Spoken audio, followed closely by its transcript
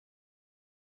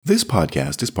This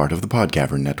podcast is part of the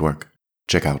Podcavern Network.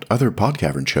 Check out other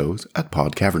Podcavern shows at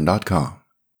podcavern.com.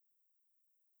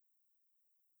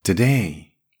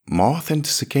 Today, Moth and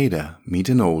Cicada meet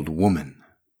an old woman.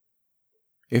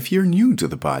 If you're new to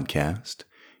the podcast,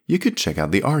 you could check out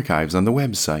the archives on the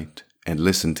website and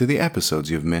listen to the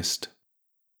episodes you've missed.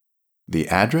 The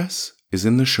address is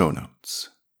in the show notes.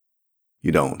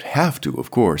 You don't have to,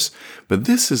 of course, but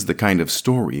this is the kind of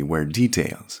story where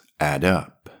details add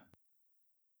up.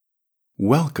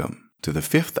 Welcome to the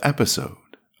 5th episode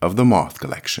of The Moth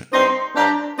Collection.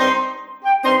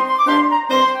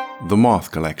 The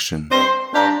Moth Collection.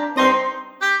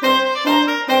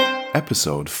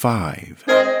 Episode 5.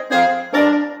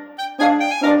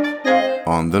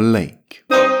 On the Lake.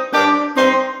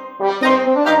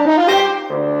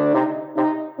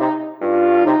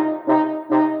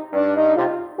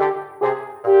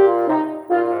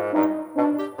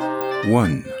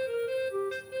 One.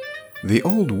 The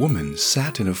old woman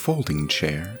sat in a folding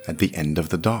chair at the end of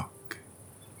the dock.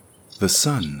 The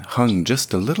sun hung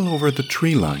just a little over the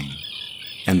tree line,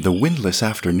 and the windless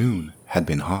afternoon had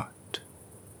been hot.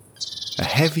 A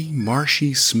heavy,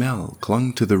 marshy smell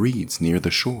clung to the reeds near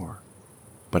the shore,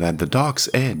 but at the dock's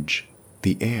edge,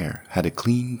 the air had a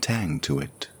clean tang to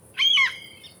it.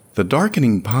 The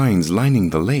darkening pines lining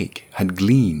the lake had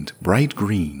gleamed bright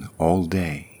green all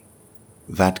day.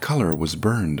 That color was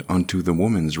burned onto the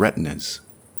woman's retinas.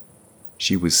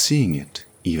 She was seeing it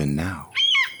even now.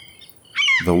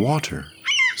 The water,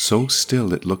 so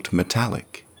still it looked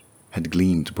metallic, had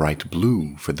gleamed bright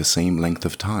blue for the same length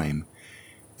of time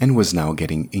and was now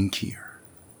getting inkier.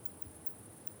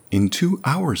 In 2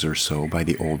 hours or so, by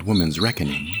the old woman's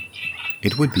reckoning,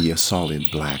 it would be a solid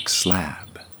black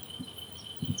slab.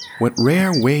 What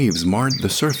rare waves marred the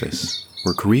surface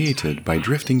were created by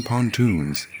drifting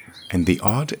pontoons and the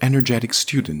odd energetic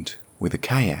student with a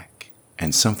kayak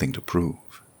and something to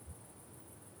prove.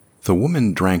 The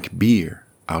woman drank beer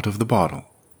out of the bottle.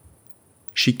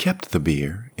 She kept the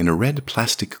beer in a red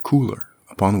plastic cooler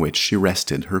upon which she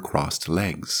rested her crossed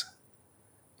legs.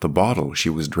 The bottle she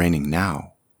was draining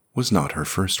now was not her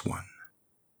first one.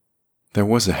 There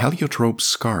was a heliotrope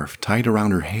scarf tied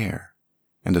around her hair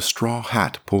and a straw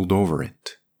hat pulled over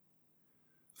it.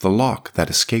 The lock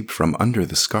that escaped from under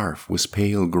the scarf was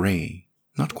pale gray,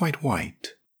 not quite white.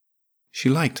 She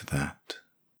liked that.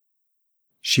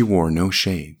 She wore no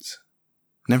shades.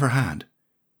 Never had.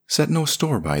 Set no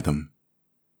store by them.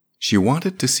 She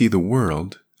wanted to see the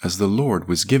world as the Lord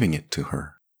was giving it to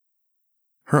her.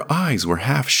 Her eyes were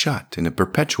half shut in a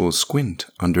perpetual squint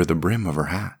under the brim of her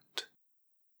hat.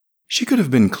 She could have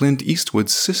been Clint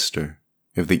Eastwood's sister,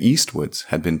 if the Eastwoods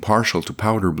had been partial to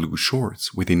powder blue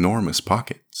shorts with enormous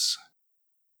pockets.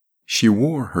 She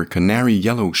wore her canary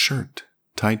yellow shirt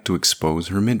tied to expose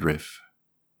her midriff.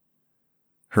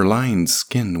 Her lined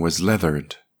skin was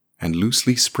leathered and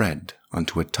loosely spread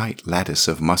onto a tight lattice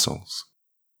of muscles.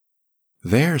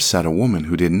 There sat a woman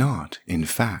who did not, in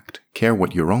fact, care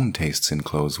what your own tastes in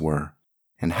clothes were,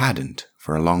 and hadn't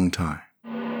for a long time.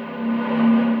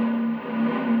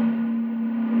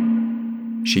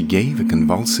 She gave a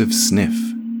convulsive sniff.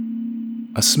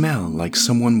 A smell like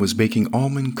someone was baking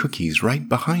almond cookies right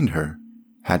behind her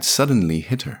had suddenly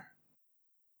hit her.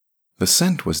 The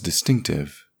scent was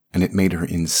distinctive, and it made her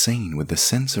insane with the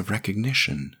sense of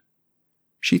recognition.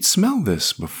 She'd smelled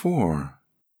this before.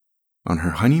 On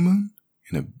her honeymoon?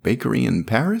 In a bakery in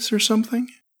Paris or something?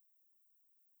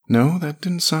 No, that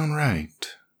didn't sound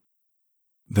right.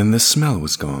 Then the smell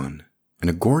was gone, and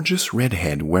a gorgeous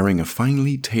redhead wearing a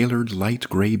finely tailored light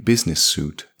gray business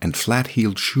suit and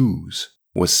flat-heeled shoes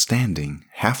was standing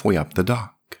halfway up the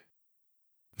dock.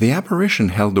 The apparition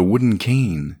held a wooden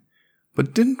cane,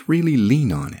 but didn't really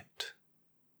lean on it.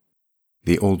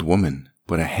 The old woman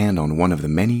put a hand on one of the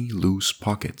many loose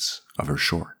pockets of her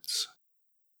shorts.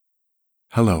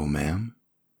 "Hello, ma'am,"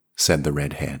 said the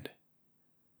redhead.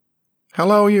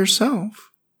 "Hello yourself,"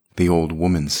 the old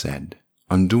woman said,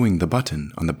 undoing the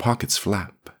button on the pocket's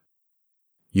flap.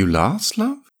 "You lost,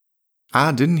 love?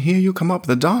 I didn't hear you come up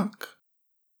the dock.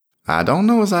 I don't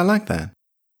know as I like that.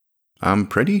 I'm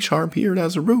pretty sharp-eared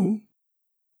as a rule."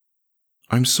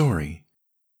 "I'm sorry.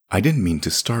 I didn't mean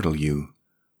to startle you.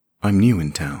 I'm new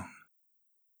in town."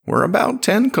 "We're about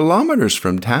 10 kilometers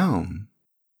from town,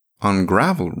 on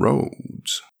gravel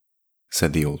roads,"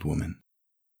 said the old woman.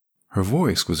 Her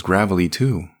voice was gravelly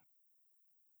too.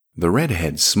 The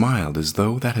redhead smiled as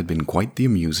though that had been quite the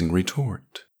amusing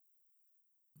retort.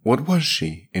 What was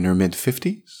she, in her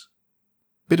mid-50s?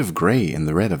 Bit of gray in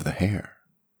the red of the hair.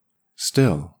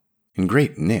 Still, in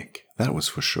great nick, that was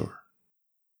for sure.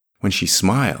 When she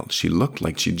smiled, she looked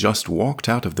like she just walked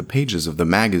out of the pages of the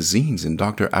magazines in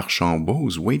Dr.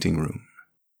 Archambault's waiting room.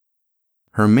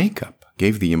 Her makeup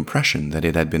gave the impression that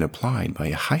it had been applied by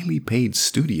a highly paid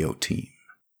studio team.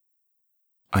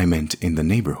 "I meant in the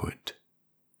neighborhood,"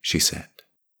 she said.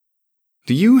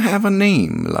 "Do you have a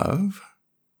name, love?"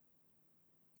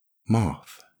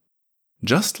 Moth.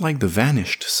 Just like the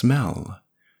vanished smell,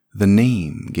 the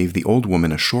name gave the old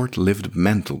woman a short-lived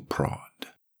mental prod.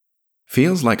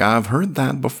 "Feels like I've heard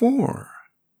that before.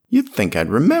 You'd think I'd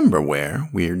remember where,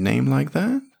 weird name like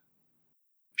that."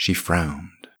 She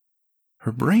frowned.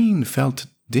 Her brain felt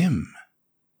dim.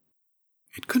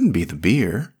 It couldn't be the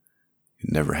beer.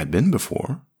 It never had been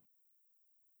before.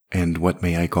 "And what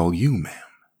may I call you,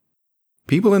 ma'am?"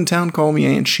 "People in town call me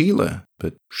Aunt Sheila,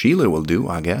 but Sheila will do,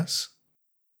 I guess."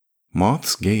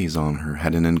 Moth's gaze on her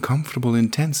had an uncomfortable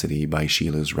intensity by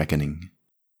Sheila's reckoning.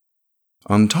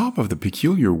 On top of the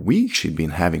peculiar week she'd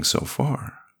been having so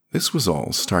far, this was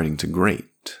all starting to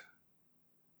grate.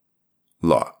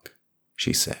 "Look,"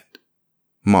 she said.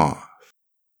 "Moth,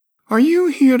 are you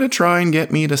here to try and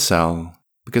get me to sell?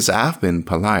 Because I've been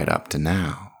polite up to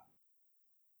now."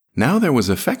 Now there was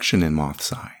affection in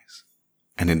Moth's eyes,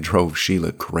 and it drove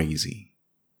Sheila crazy.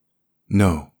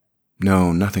 No,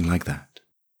 nothing like that."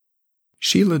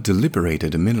 Sheila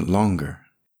deliberated a minute longer,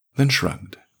 then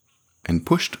shrugged, and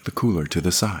pushed the cooler to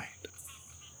the side.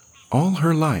 All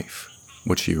her life,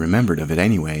 what she remembered of it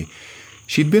anyway,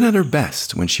 she'd been at her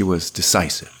best when she was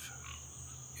decisive.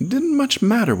 It didn't much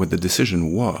matter what the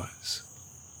decision was.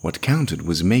 What counted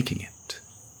was making it.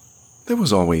 There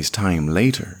was always time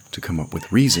later to come up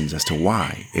with reasons as to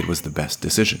why it was the best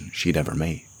decision she'd ever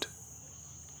made.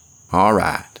 "All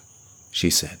right," she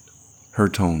said, her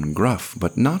tone gruff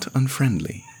but not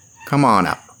unfriendly. "Come on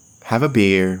up. Have a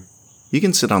beer. You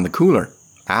can sit on the cooler.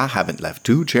 I haven't left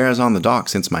 2 chairs on the dock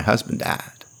since my husband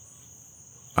died."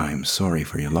 "I'm sorry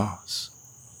for your loss."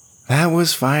 "That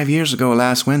was 5 years ago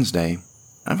last Wednesday.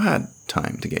 I've had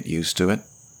time to get used to it,"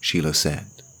 Sheila said,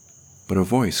 but her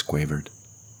voice quavered.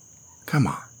 "Come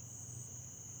on."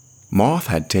 Moth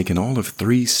had taken all of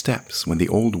 3 steps when the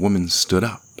old woman stood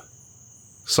up.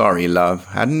 "Sorry, love,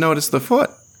 hadn't noticed the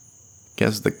foot.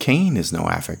 Guess the cane is no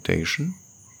affectation.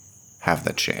 Have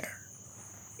the chair.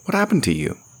 What happened to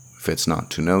you, if it's not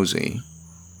too nosy?"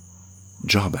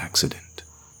 "Job accident,"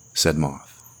 said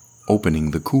Moth,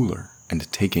 opening the cooler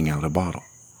and taking out a bottle.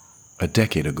 "A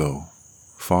decade ago,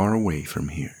 far away from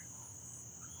here."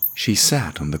 She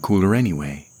sat on the cooler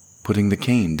anyway, putting the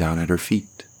cane down at her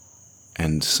feet,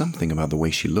 and something about the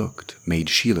way she looked made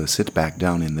Sheila sit back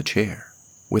down in the chair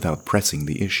without pressing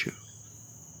the issue.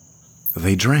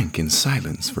 They drank in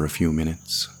silence for a few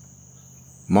minutes.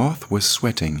 Moth was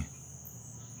sweating.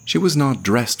 She was not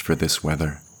dressed for this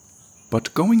weather,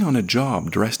 but going on a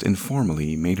job dressed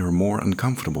informally made her more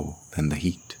uncomfortable than the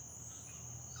heat.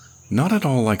 Not at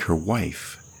all like her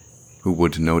wife, who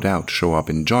would no doubt show up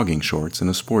in jogging shorts and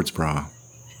a sports bra.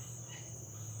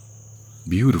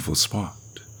 "Beautiful spot,"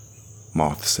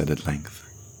 Moth said at length.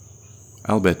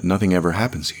 "I'll bet nothing ever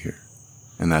happens here,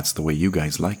 and that's the way you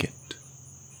guys like it."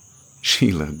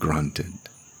 Sheila grunted.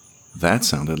 That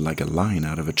sounded like a line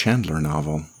out of a Chandler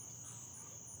novel.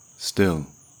 "Still,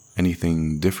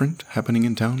 anything different happening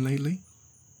in town lately?"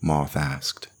 Moth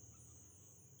asked.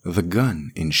 The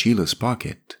gun in Sheila's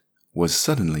pocket was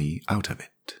suddenly out of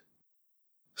it.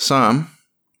 "Some.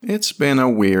 It's been a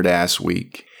weird-ass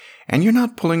week, and you're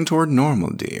not pulling toward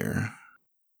normal, dear."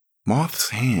 Moth's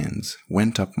hands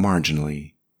went up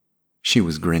marginally. She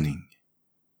was grinning.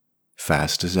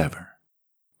 "Fast as ever."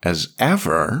 "As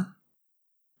ever?"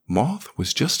 Moth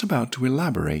was just about to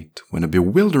elaborate when a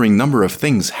bewildering number of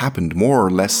things happened more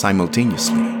or less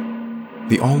simultaneously.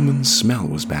 The almond smell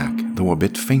was back, though a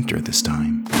bit fainter this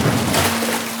time.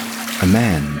 A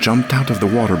man jumped out of the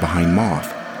water behind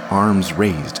Moth, arms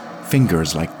raised,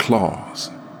 fingers like claws.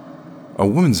 A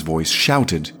woman's voice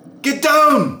shouted, "Get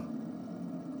down!"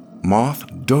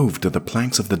 Moth dove to the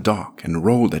planks of the dock and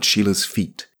rolled at Sheila's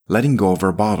feet, letting go of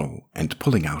her bottle and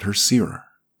pulling out her searer.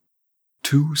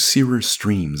 2 searer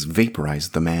streams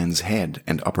vaporized the man's head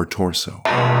and upper torso.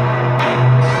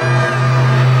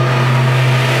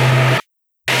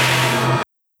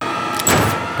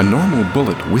 A normal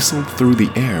bullet whistled through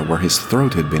the air where his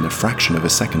throat had been a fraction of a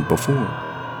second before.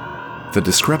 The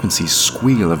discrepancy's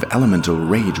squeal of elemental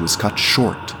rage was cut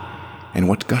short, and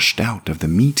what gushed out of the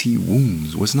meaty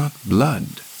wounds was not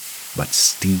blood, but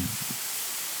steam.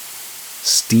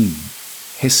 Steam,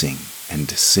 hissing and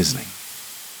sizzling.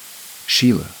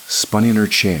 Sheila spun in her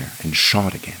chair and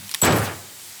shot again,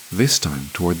 this time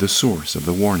toward the source of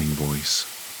the warning voice.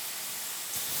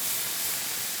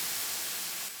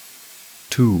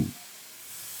 2.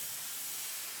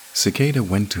 Cicada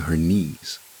went to her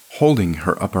knees, holding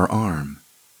her upper arm.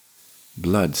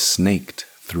 Blood snaked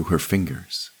through her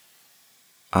fingers.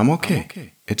 I'm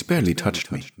okay. It barely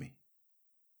touched me.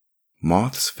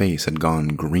 Moth's face had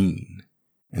gone green,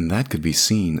 and that could be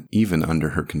seen even under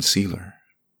her concealer.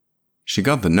 She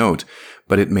got the note,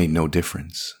 but it made no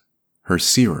difference. Her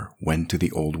seer went to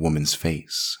the old woman's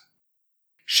face.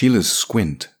 Sheila's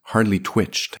squint hardly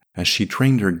twitched as she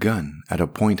trained her gun at a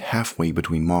point halfway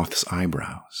between Moth's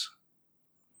eyebrows.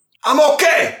 I'm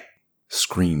okay!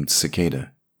 Screamed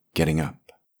Cicada, getting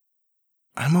up.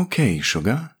 I'm okay,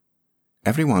 sugar.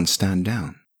 Everyone stand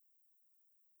down.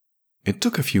 It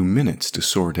took a few minutes to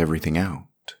sort everything out.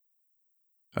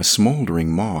 A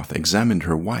smoldering moth examined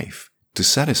her wife to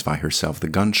satisfy herself the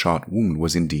gunshot wound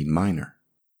was indeed minor.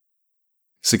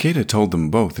 Cicada told them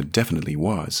both it definitely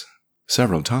was,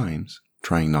 several times,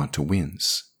 trying not to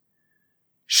wince.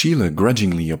 Sheila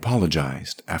grudgingly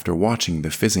apologized after watching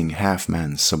the fizzing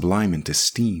half-man sublime into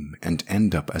steam and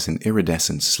end up as an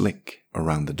iridescent slick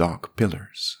around the dock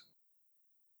pillars.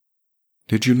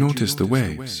 Did you notice the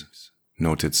waves?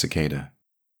 Noted Cicada.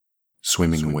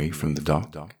 Swimming away from the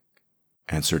dock?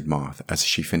 Answered Moth as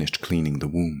she finished cleaning the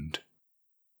wound.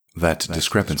 That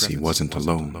discrepancy wasn't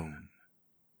alone.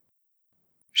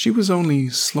 She was only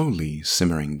slowly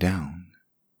simmering down.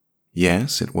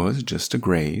 Yes, it was just a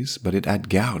graze, but it had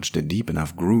gouged a deep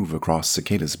enough groove across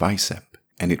Cicada's bicep,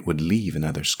 and it would leave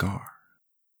another scar.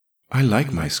 I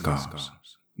like my scars,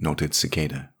 noted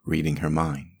Cicada, reading her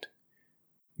mind.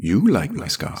 You like my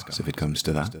scars, if it comes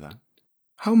to that.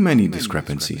 How many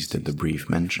discrepancies did the brief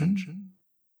mention?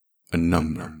 A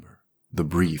number. The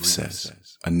brief says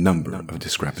a number of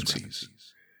discrepancies.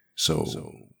 So,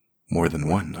 more than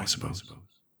one, I suppose.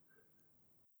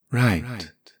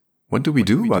 Right. What do we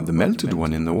do about the melted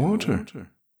one in the water?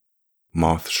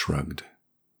 Moth shrugged.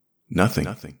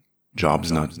 Nothing.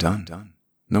 Job's not done.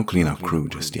 No clean-out crew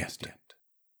just yet.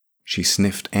 She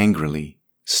sniffed angrily,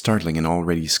 startling an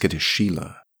already skittish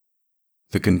Sheila.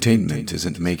 The containment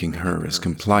isn't making her as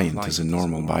compliant as a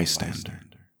normal bystander.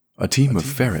 A team of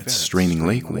ferrets straining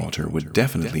lake water would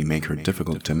definitely make her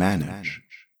difficult to manage.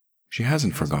 She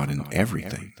hasn't forgotten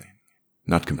everything.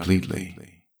 Not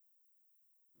completely.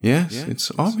 Yes,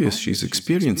 it's obvious she's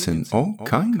experiencing all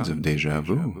kinds of déjà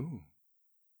vu.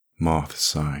 Moth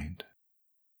sighed.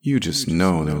 You just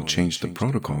know they'll change the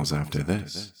protocols after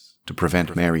this to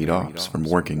prevent married ops from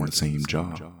working the same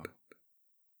job.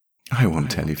 I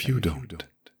won't tell if you don't,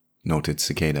 noted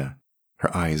Cicada,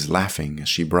 her eyes laughing as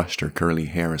she brushed her curly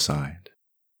hair aside.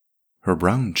 Her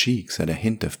brown cheeks had a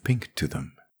hint of pink to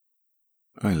them.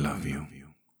 I love you,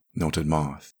 noted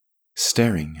Moth,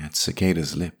 staring at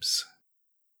Cicada's lips.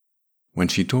 When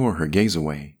she tore her gaze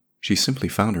away, she simply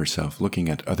found herself looking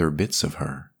at other bits of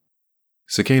her.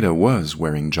 Cicada was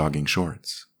wearing jogging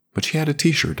shorts, but she had a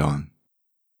t-shirt on.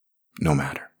 No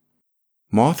matter.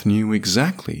 Moth knew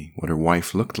exactly what her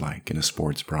wife looked like in a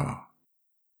sports bra.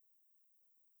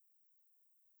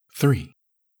 3.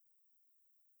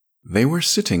 They were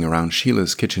sitting around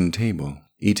Sheila's kitchen table,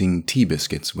 eating tea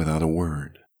biscuits without a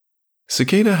word.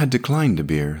 Cicada had declined the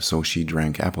beer, so she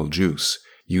drank apple juice,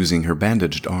 using her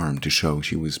bandaged arm to show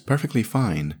she was perfectly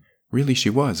fine. Really she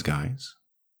was, guys.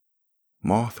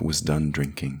 Moth was done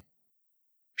drinking.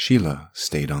 Sheila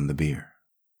stayed on the beer.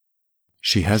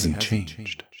 She hasn't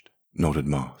changed, noted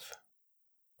Moth.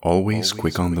 Always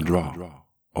quick on the draw,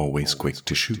 always quick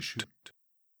to shoot.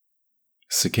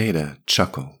 Cicada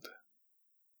chuckled.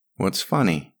 What's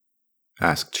funny?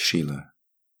 Asked Sheila.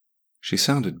 She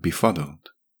sounded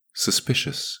befuddled,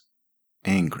 suspicious,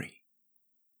 angry,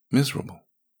 miserable.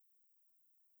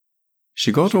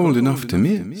 She got old enough to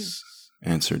miss,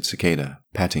 answered Cicada,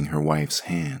 patting her wife's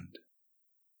hand.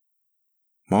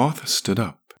 Moth stood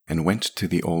up and went to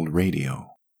the old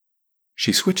radio.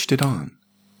 She switched it on,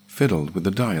 fiddled with the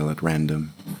dial at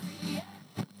random.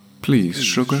 Please,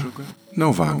 sugar,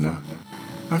 no Wagner.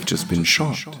 I've just been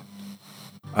shot.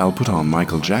 I'll put on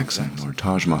Michael Jackson or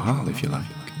Taj Mahal if you like.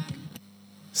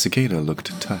 Cicada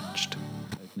looked touched.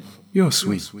 You're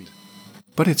sweet,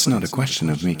 but it's not a question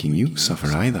of making you suffer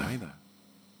either.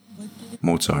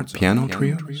 Mozart piano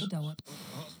trios?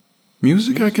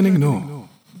 Music I can ignore.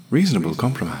 Reasonable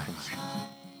compromise.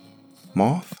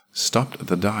 Moth stopped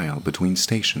the dial between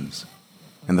stations,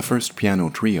 and the first piano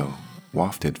trio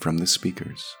wafted from the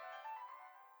speakers.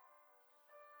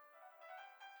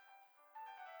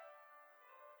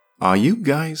 Are you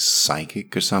guys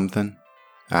psychic or something?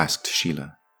 Asked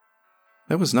Sheila.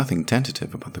 There was nothing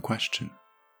tentative about the question.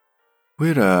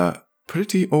 We're a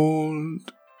pretty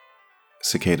old...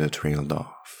 Cicada trailed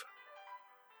off.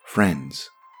 Friends,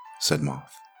 said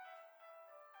Moth.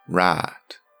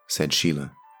 Right, said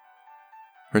Sheila.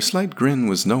 Her slight grin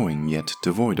was knowing yet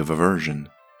devoid of aversion.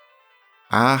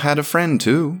 I had a friend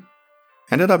too.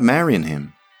 Ended up marrying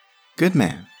him. Good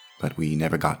man, but we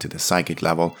never got to the psychic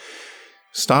level.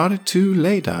 Started too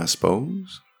late, I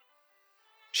suppose.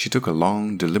 She took a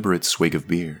long, deliberate swig of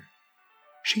beer.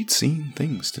 She'd seen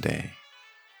things today.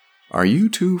 Are you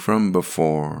two from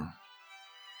before?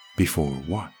 Before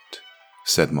what?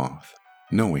 Said Moth,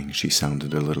 knowing she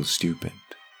sounded a little stupid.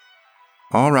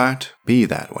 All right, be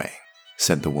that way,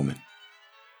 said the woman.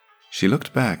 She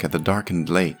looked back at the darkened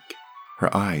lake,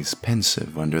 her eyes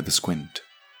pensive under the squint.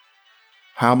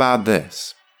 How about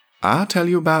this? I'll tell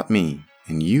you about me,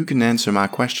 and you can answer my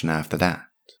question after that.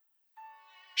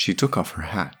 She took off her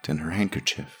hat and her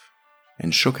handkerchief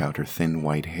and shook out her thin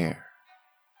white hair.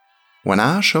 When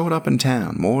I showed up in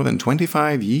town more than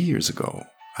 25 years ago,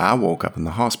 I woke up in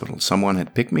the hospital. Someone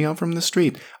had picked me up from the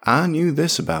street. I knew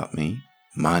this about me.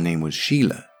 My name was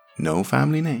Sheila, no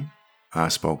family name. I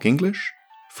spoke English,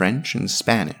 French, and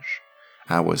Spanish.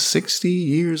 I was 60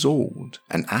 years old,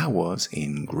 and I was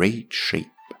in great shape.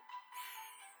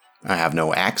 I have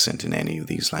no accent in any of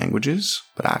these languages,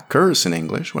 but I curse in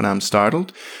English when I'm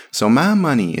startled, so my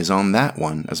money is on that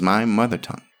one as my mother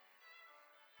tongue.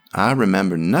 I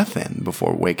remember nothing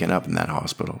before waking up in that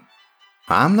hospital.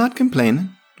 I'm not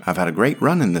complaining. I've had a great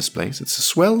run in this place. It's a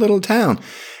swell little town,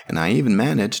 and I even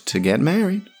managed to get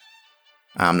married.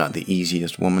 I'm not the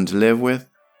easiest woman to live with.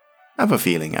 I have a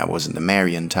feeling I wasn't the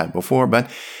marrying type before,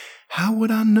 but how would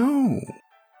I know?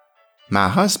 My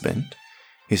husband,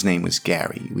 his name was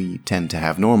Gary, we tend to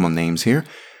have normal names here,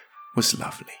 was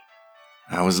lovely.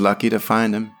 I was lucky to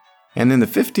find him, and in the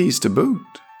 50s to boot.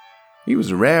 He was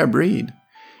a rare breed.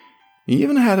 He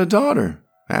even had a daughter.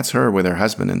 That's her with her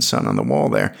husband and son on the wall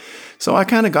there. So I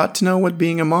kind of got to know what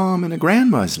being a mom and a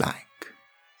grandma's like.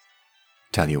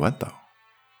 Tell you what, though.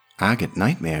 I get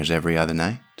nightmares every other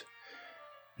night.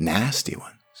 Nasty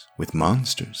ones, with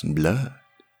monsters and blood.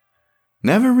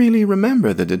 Never really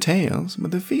remember the details,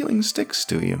 but the feeling sticks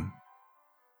to you.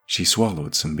 She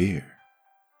swallowed some beer.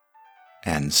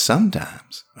 And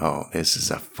sometimes, oh, this is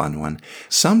a fun one,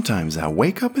 sometimes I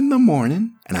wake up in the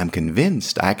morning and I'm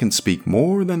convinced I can speak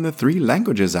more than the 3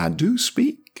 languages I do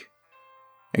speak.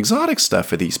 Exotic stuff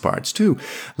for these parts too,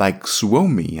 like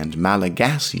Suomi and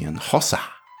Malagasy and Xhosa.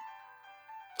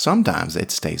 Sometimes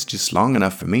it stays just long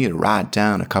enough for me to write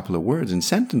down a couple of words and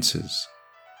sentences.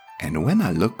 And when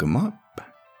I look them up,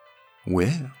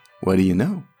 well, what do you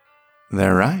know?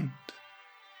 They're right.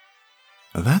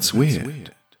 That's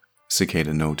weird.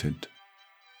 Cicada noted.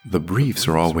 The briefs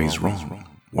are always wrong.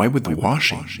 Why would the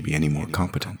washing be any more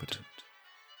competent?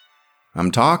 I'm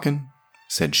talking,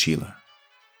 said Sheila.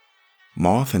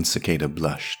 Moth and Cicada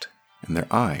blushed, and their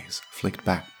eyes flicked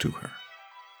back to her.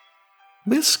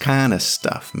 This kind of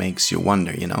stuff makes you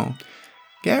wonder, you know.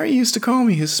 Gary used to call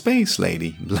me his space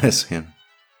lady, bless him.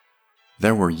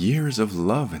 There were years of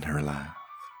love in her laugh.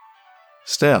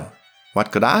 Still,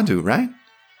 what could I do, right?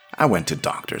 I went to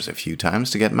doctors a few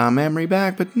times to get my memory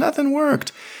back, but nothing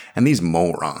worked. And these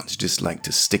morons just like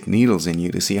to stick needles in you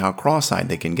to see how cross-eyed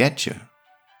they can get you.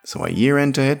 So a year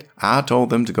into it, I told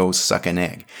them to go suck an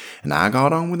egg, and I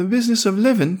got on with the business of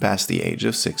living past the age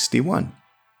of 61.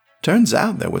 Turns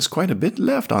out there was quite a bit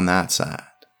left on that side.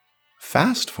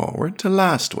 Fast forward to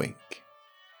last week.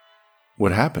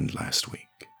 What happened last week?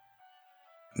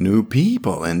 New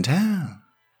people in town,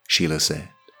 Sheila said,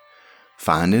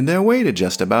 finding their way to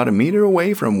just about a meter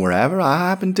away from wherever I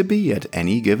happened to be at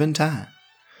any given time.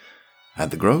 At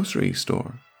the grocery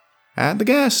store, at the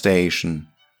gas station,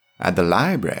 at the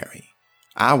library.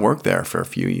 I worked there for a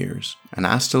few years, and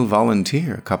I still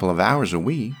volunteer a couple of hours a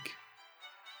week.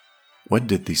 What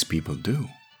did these people do?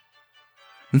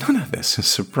 None of this is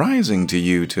surprising to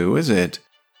you two, is it?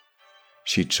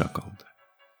 She chuckled.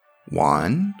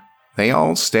 1, they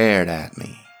all stared at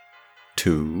me.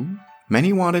 2,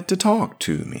 many wanted to talk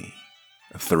to me.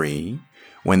 3,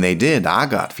 when they did, I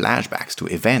got flashbacks to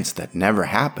events that never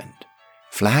happened.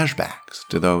 Flashbacks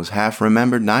to those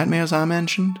half-remembered nightmares I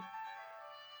mentioned.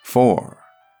 4,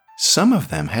 some of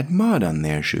them had mud on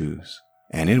their shoes,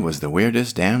 and it was the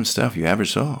weirdest damn stuff you ever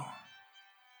saw.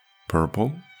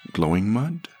 Purple, glowing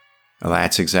mud? Well,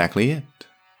 that's exactly it.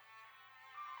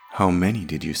 How many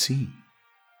did you see?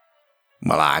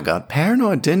 Well, I got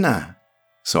paranoid, didn't I?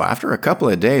 So after a couple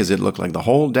of days, it looked like the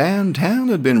whole damn town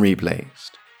had been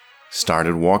replaced.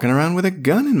 Started walking around with a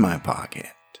gun in my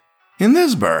pocket. In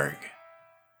this burg.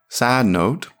 Side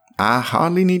note, I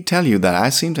hardly need tell you that I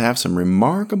seem to have some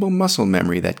remarkable muscle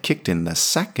memory that kicked in the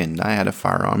second I had a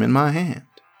firearm in my hand.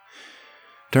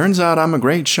 Turns out I'm a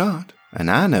great shot, and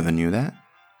I never knew that.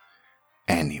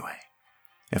 Anyway,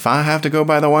 If I have to go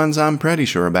by the ones I'm pretty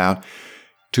sure about,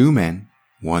 2 men,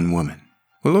 1 woman,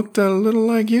 who looked a little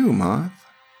like you, Moth.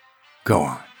 Go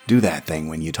on, do that thing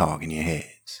when you talk in your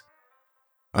heads.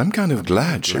 I'm kind of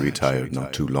glad she retired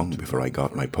not too long before I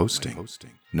got my posting,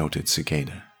 noted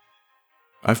Cicada.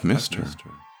 I've missed her,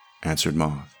 answered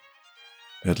Moth.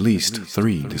 At least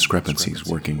 3 discrepancies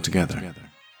working together.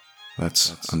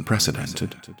 That's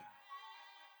unprecedented.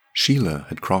 Sheila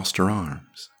had crossed her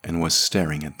arms and was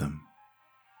staring at them.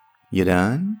 You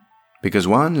done? Because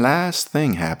one last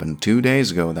thing happened 2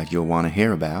 days ago that you'll want to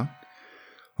hear about.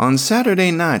 On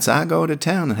Saturday nights, I go to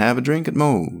town and have a drink at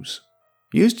Moe's.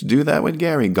 Used to do that with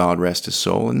Gary, God rest his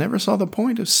soul, and never saw the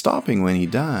point of stopping when he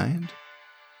died.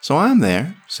 So I'm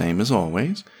there, same as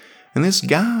always, and this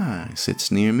guy sits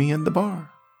near me at the bar.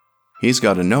 He's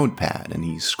got a notepad and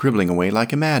he's scribbling away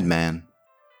like a madman.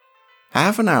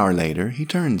 Half an hour later, he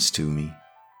turns to me,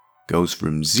 goes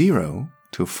from 0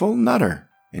 to full nutter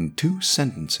in 2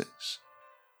 sentences.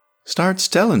 Starts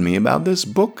telling me about this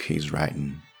book he's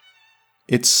writing.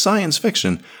 It's science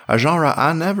fiction, a genre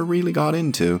I never really got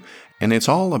into, and it's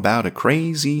all about a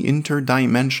crazy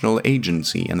interdimensional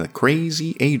agency and the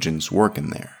crazy agents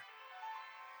working there.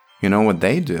 You know what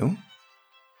they do?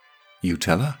 You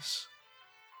tell us.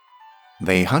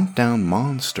 They hunt down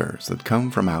monsters that come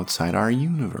from outside our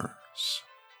universe.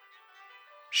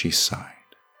 She sighed.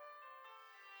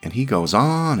 And he goes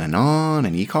on,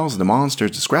 and he calls the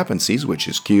monsters discrepancies, which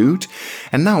is cute.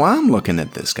 And now I'm looking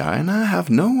at this guy, and I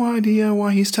have no idea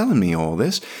why he's telling me all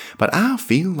this, but I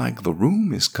feel like the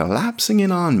room is collapsing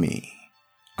in on me.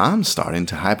 I'm starting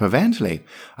to hyperventilate.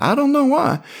 I don't know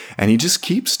why. And he just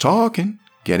keeps talking,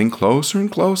 getting closer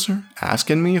and closer,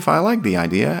 asking me if I like the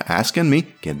idea, asking me,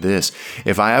 get this,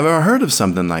 if I ever heard of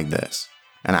something like this.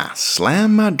 And I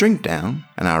slam my drink down,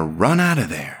 and I run out of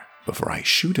there before I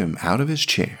shoot him out of his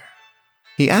chair.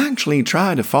 He actually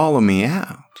tried to follow me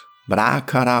out, but I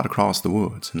cut out across the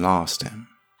woods and lost him.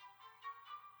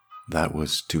 That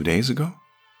was 2 days ago?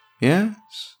 Yes.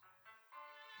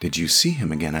 Did you see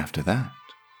him again after that?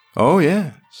 Oh,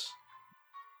 yes.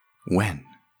 When?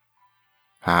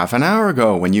 Half an hour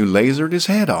ago, when you lasered his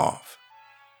head off.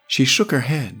 She shook her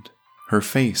head, her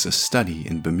face a study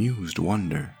in bemused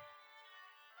wonder.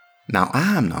 Now,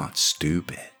 I'm not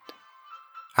stupid.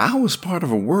 I was part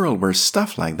of a world where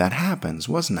stuff like that happens,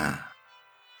 wasn't I?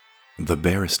 The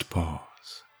barest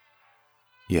pause.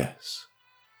 Yes.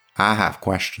 I have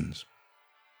questions.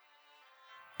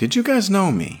 Did you guys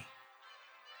know me?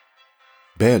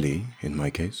 Barely, in my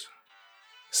case,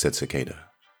 said Cicada.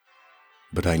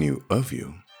 But I knew of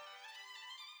you.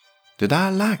 Did I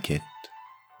like it?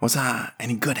 Was I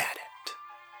any good at it?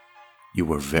 You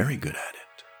were very good at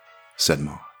it, said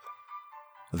Moth.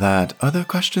 That other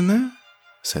question there?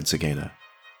 Said Cicada.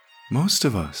 Most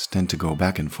of us tend to go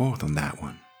back and forth on that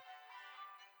one.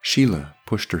 Sheila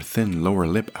pushed her thin lower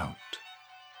lip out.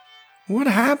 What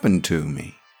happened to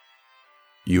me?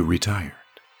 You retired.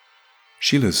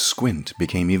 Sheila's squint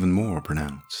became even more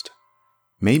pronounced.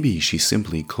 Maybe she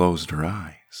simply closed her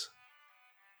eyes.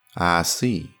 I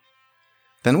see.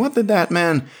 Then what did that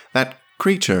man, that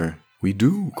creature, we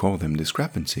do call them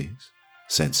discrepancies,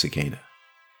 said Cicada.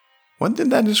 What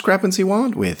did that discrepancy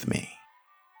want with me?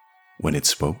 When it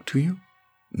spoke to you?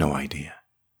 No idea,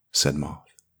 said Moth.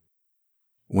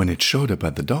 When it showed up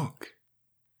at the dock,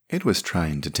 it was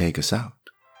trying to take us out,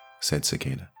 said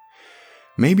Cicada.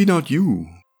 Maybe not you,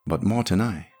 but Mort and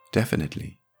I,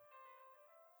 definitely.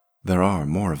 There are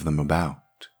more of them about,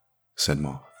 said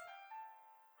Moth.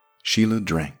 Sheila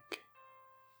drank.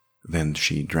 Then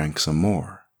she drank some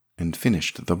more and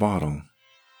finished the bottle.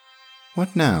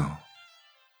 What now?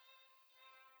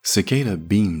 Cicada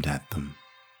beamed at them.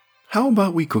 How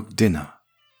about we cook dinner?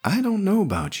 I don't know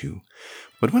about you,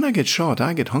 but when I get shot,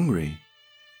 I get hungry.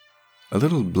 A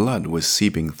little blood was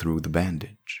seeping through the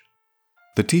bandage.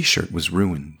 The t-shirt was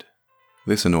ruined.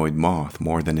 This annoyed Moth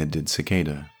more than it did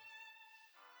Cicada.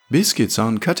 Biscuits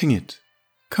on cutting it.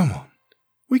 Come on,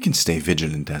 we can stay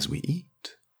vigilant as we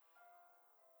eat.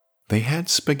 They had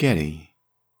spaghetti.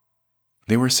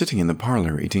 They were sitting in the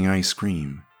parlor eating ice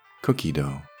cream, cookie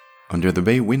dough, under the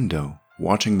bay window,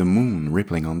 watching the moon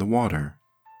rippling on the water,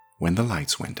 when the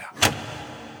lights went out.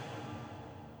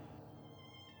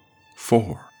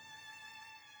 4.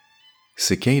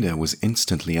 Cicada was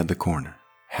instantly at the corner,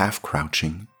 half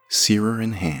crouching, searer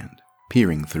in hand,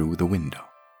 peering through the window.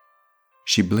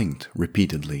 She blinked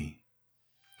repeatedly.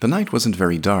 The night wasn't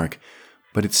very dark,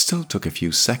 but it still took a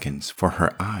few seconds for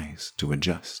her eyes to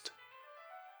adjust.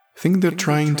 Think they're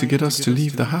trying to get us to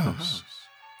leave the house,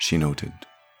 she noted.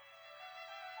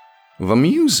 The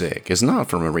music is not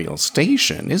from a real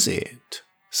station, is it?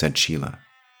 Said Sheila.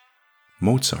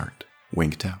 Mozart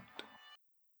winked out.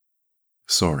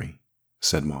 Sorry,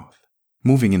 said Moth,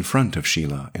 moving in front of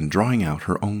Sheila and drawing out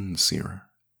her own searer.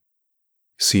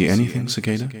 See anything,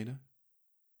 Cicada?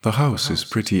 The house is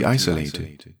pretty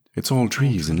isolated. It's all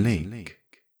trees and lake.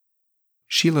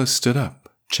 Sheila stood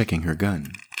up, checking her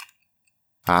gun.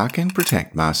 I can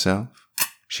protect myself,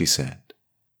 she said.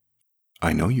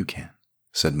 I know you can,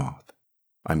 said Moth.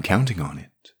 I'm counting on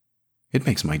it. It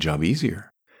makes my job easier.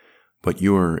 But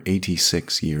you're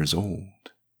 86 years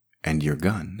old, and your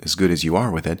gun, as good as you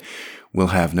are with it, will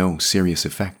have no serious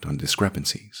effect on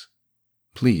discrepancies.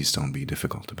 Please don't be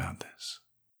difficult about this.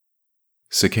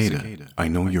 Cicada, I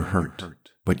know you're hurt,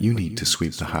 but you need to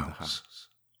sweep the house.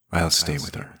 I'll stay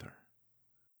with her.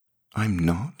 I'm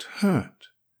not hurt,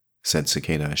 said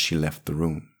Cicada as she left the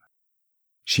room.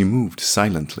 She moved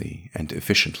silently and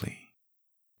efficiently.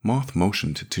 Moth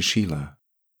motioned to Sheila.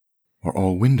 Are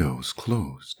all windows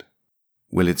closed?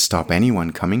 Will it stop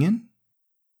anyone coming in?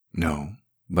 No,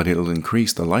 but it'll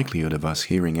increase the likelihood of us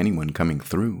hearing anyone coming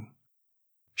through.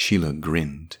 Sheila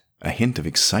grinned, a hint of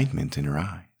excitement in her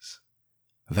eyes.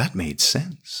 That made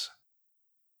sense.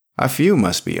 A few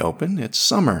must be open. It's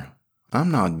summer.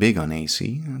 I'm not big on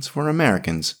AC. That's for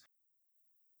Americans.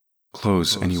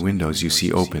 Close any windows you see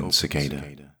open,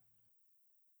 Cicada.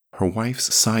 Her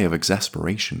wife's sigh of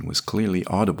exasperation was clearly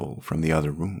audible from the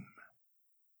other room.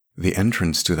 The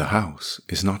entrance to the house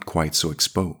is not quite so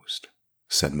exposed,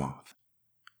 said Moth.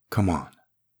 Come on.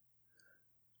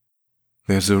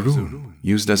 There's a room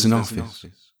used as an office.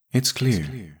 It's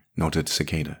clear, noted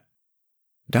Cicada.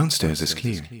 Downstairs is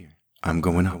clear. I'm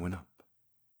going up.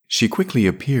 She quickly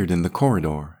appeared in the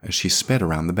corridor as she sped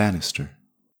around the banister.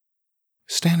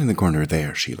 Stand in the corner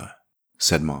there, Sheila,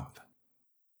 said Moth.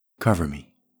 Cover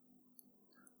me.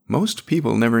 Most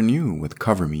people never knew what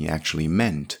cover me actually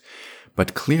meant,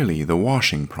 but clearly the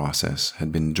washing process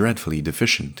had been dreadfully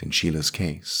deficient in Sheila's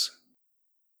case.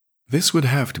 This would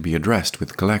have to be addressed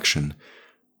with collection,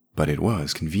 but it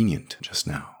was convenient just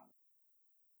now.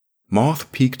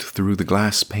 Moth peeked through the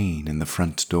glass pane in the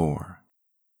front door.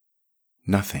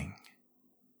 Nothing.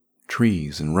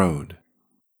 Trees and road.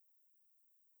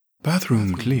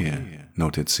 Bathroom clear,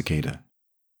 noted Cicada.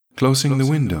 Closing the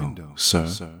window,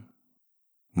 sir.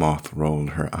 Moth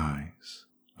rolled her eyes.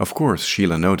 Of course,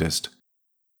 Sheila noticed.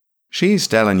 She's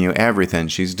telling you everything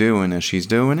she's doing as she's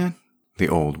doing it? The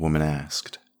old woman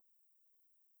asked.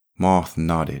 Moth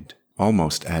nodded,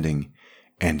 almost adding,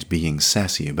 and being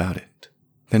sassy about it,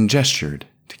 then gestured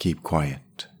to keep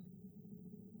quiet.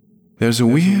 There's a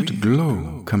weird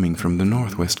glow coming from the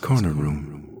northwest corner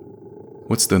room.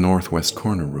 What's the northwest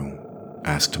corner room?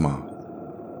 Asked Moth.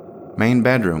 Main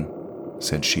bedroom,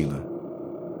 said Sheila.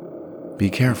 Be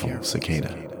careful,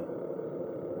 Cicada.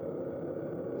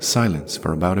 Silence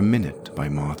for about a minute by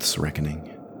Moth's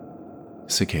reckoning.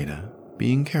 Cicada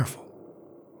being careful.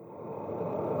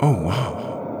 Oh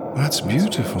wow, that's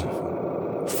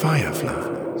beautiful.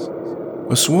 Fireflies.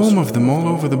 A swarm of them all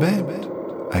over the bed.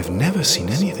 I've never seen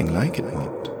anything like it,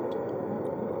 Mott.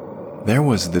 There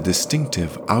was the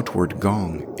distinctive outward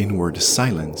gong, inward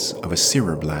silence of a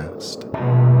searer blast.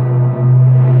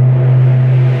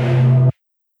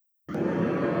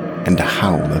 And a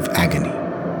howl of agony.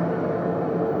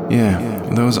 Yeah,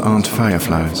 those aren't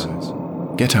fireflies.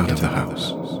 Get out of the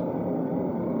house.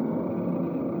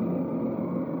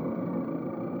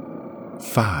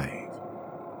 5.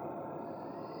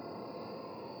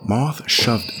 Moth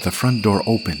shoved the front door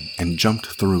open and jumped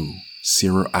through,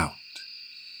 searer out.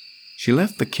 She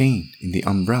left the cane in the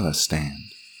umbrella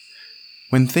stand.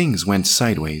 When things went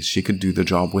sideways, she could do the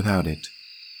job without it.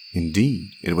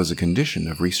 Indeed, it was a condition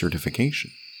of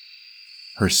recertification.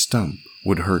 Her stump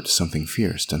would hurt something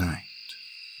fierce tonight.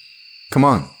 Come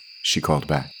on, she called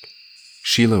back.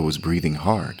 Sheila was breathing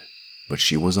hard, but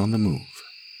she was on the move.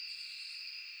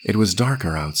 It was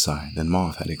darker outside than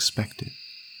Moth had expected.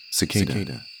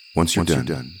 Cicada, once you're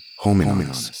done, home in on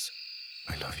us.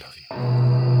 I love you.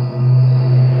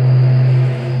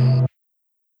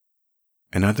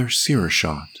 Another searer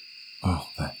shot. Oh,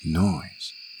 that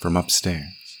noise. From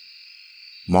upstairs.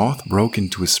 Moth broke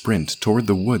into a sprint toward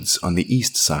the woods on the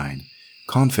east side,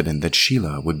 confident that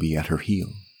Sheila would be at her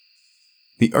heel.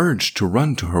 The urge to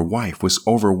run to her wife was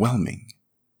overwhelming,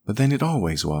 but then it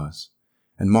always was,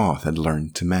 and Moth had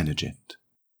learned to manage it.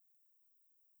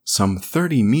 Some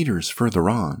 30 meters further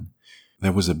on,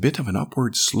 there was a bit of an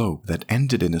upward slope that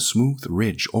ended in a smooth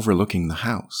ridge overlooking the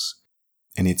house,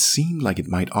 and it seemed like it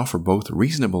might offer both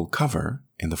reasonable cover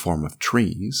in the form of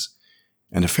trees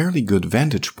and a fairly good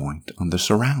vantage point on the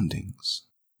surroundings.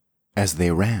 As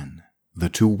they ran, the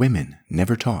two women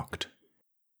never talked.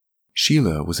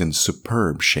 Sheila was in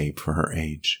superb shape for her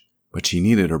age, but she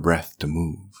needed her breath to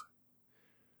move.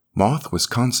 Moth was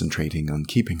concentrating on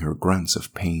keeping her grunts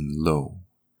of pain low.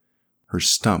 Her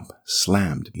stump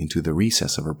slammed into the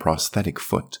recess of her prosthetic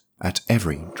foot at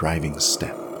every driving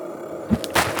step.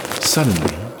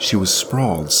 Suddenly, she was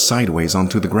sprawled sideways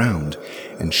onto the ground,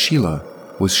 and Sheila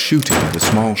was shooting at a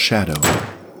small shadow.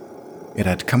 It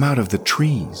had come out of the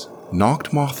trees,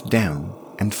 knocked Moth down,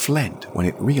 and fled when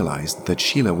it realized that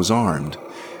Sheila was armed,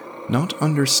 not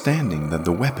understanding that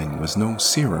the weapon was no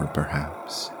seerer,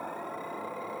 perhaps.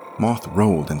 Moth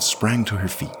rolled and sprang to her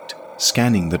feet,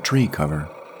 scanning the tree cover,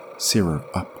 seerer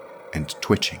up and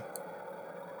twitching.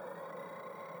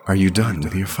 "Are you done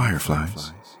with your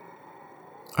fireflies?"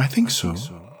 "I think so."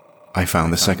 I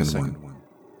found the second one.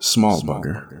 Small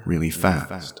bugger, really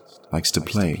fast, likes to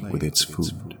play with its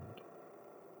food.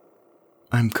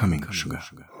 "I'm coming, Sugar."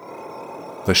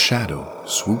 The shadow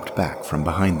swooped back from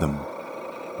behind them.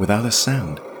 Without a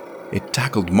sound, it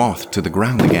tackled Moth to the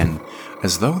ground again,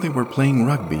 as though they were playing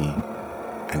rugby,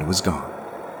 and was gone.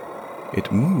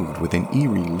 It moved with an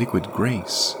eerie liquid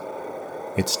grace.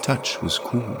 Its touch was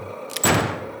cool.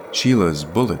 Sheila's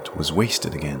bullet was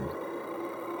wasted again.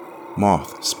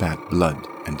 Moth spat blood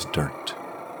and dirt.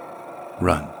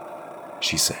 "Run,"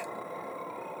 she said.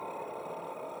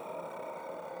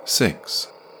 6.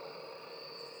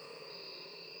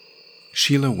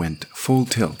 Sheila went full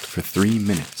tilt for 3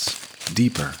 minutes,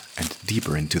 deeper and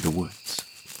deeper into the woods.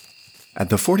 At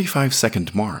the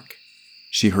 45-second mark,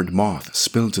 she heard Moth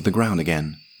spill to the ground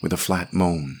again with a flat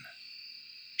moan.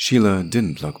 Sheila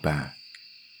didn't look back.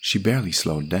 She barely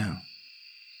slowed down.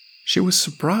 She was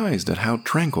surprised at how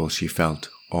tranquil she felt,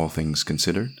 all things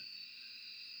considered.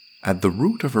 At the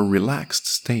root of her relaxed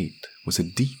state was a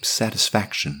deep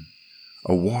satisfaction,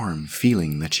 a warm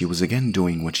feeling that she was again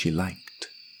doing what she liked.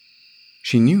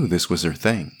 She knew this was her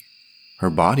thing. Her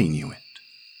body knew it.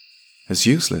 As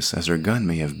useless as her gun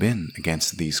may have been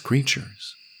against these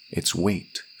creatures, its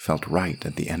weight felt right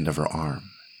at the end of her arm.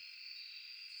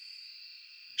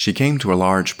 She came to a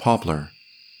large poplar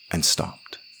and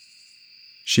stopped.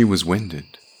 She was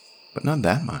winded, but not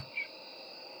that much.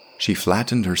 She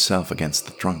flattened herself against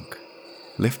the trunk,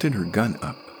 lifted her gun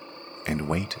up, and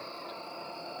waited.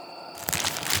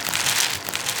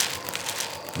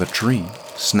 The tree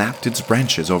snapped its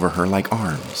branches over her like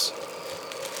arms.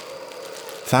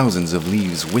 Thousands of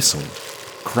leaves whistled,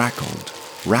 crackled,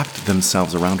 wrapped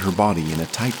themselves around her body in a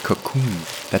tight cocoon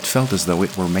that felt as though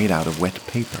it were made out of wet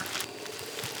paper.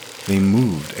 They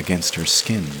moved against her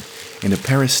skin in a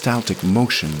peristaltic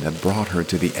motion that brought her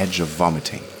to the edge of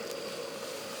vomiting.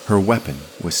 Her weapon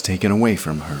was taken away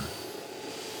from her.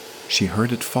 She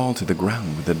heard it fall to the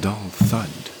ground with a dull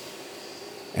thud,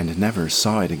 and never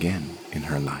saw it again in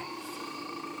her life.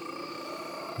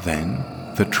 Then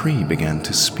the tree began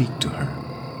to speak to her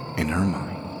in her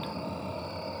mind.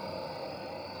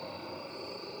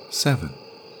 7.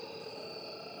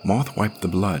 Moth wiped the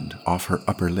blood off her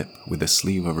upper lip with the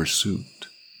sleeve of her suit.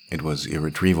 It was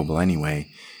irretrievable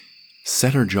anyway.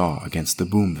 Set her jaw against the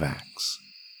boom vax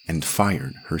and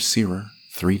fired her seerer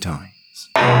 3 times.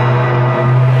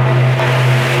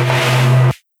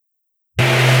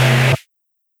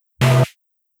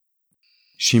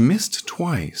 She missed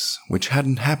twice, which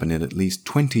hadn't happened in at least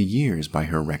 20 years by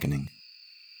her reckoning.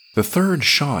 The third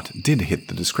shot did hit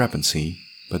the discrepancy,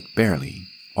 but barely,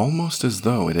 almost as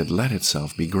though it had let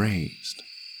itself be grazed.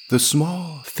 The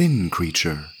small, thin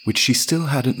creature, which she still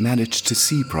hadn't managed to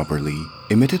see properly,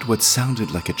 emitted what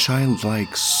sounded like a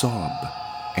childlike sob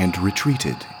and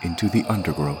retreated into the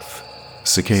undergrowth.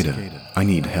 "Cicada, I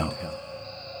need help."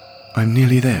 "I'm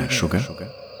nearly there, Sugar."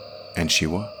 And she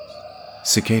was.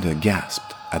 Cicada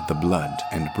gasped at the blood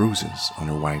and bruises on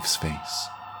her wife's face.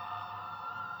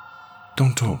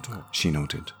 "Don't talk," she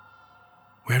noted.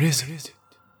 "Where is it?"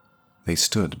 They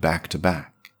stood back to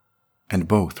back, and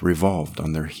both revolved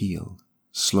on their heel,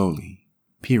 slowly,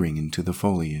 peering into the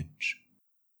foliage.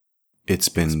 "It's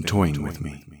been toying with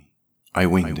me. I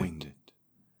winged it."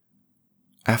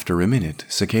 After a minute,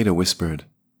 Cicada whispered,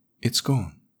 "It's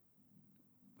gone."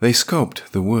 They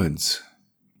scoped the woods.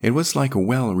 It was like a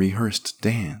well-rehearsed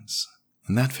dance,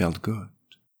 and that felt good.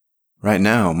 Right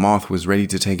now, Moth was ready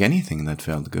to take anything that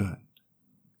felt good.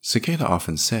 Cicada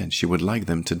often said she would like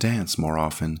them to dance more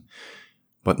often,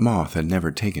 but Moth had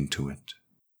never taken to it.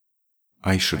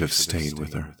 "I should have stayed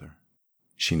with her,"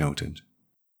 she noted.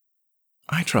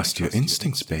 "I trust your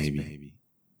instincts, baby."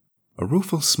 A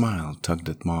rueful smile tugged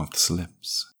at Moth's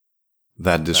lips.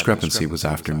 "That discrepancy was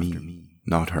after me,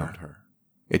 not her.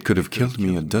 It could have killed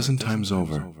me a dozen times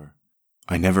over.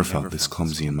 I never felt this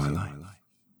clumsy in my life.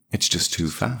 It's just too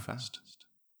fast."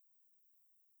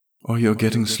 "Or you're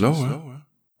getting slower,"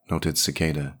 noted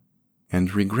Cicada,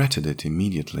 and regretted it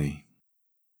immediately.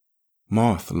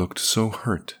 Moth looked so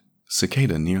hurt,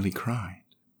 Cicada nearly cried.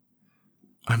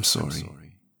 I'm sorry.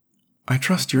 I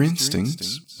trust your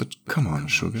instincts, but come on,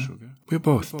 Sugar. We're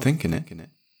both thinking it.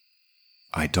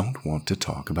 I don't want to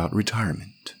talk about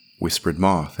retirement, whispered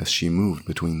Moth as she moved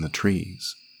between the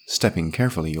trees, stepping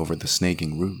carefully over the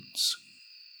snaking roots.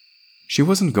 She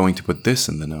wasn't going to put this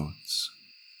in the notes.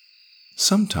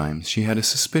 Sometimes she had a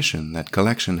suspicion that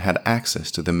Collection had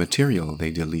access to the material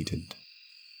they deleted.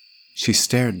 She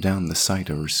stared down the sight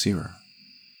of her seer.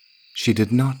 She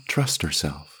did not trust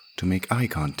herself to make eye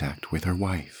contact with her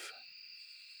wife.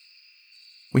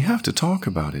 We have to talk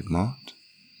about it, Mott.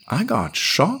 I got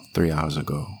shot 3 hours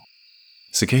ago.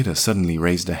 Cicada suddenly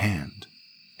raised a hand,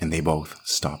 and they both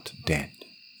stopped dead.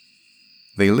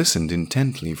 They listened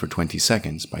intently for 20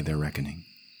 seconds by their reckoning.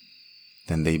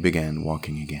 Then they began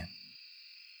walking again.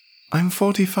 I'm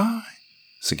 45,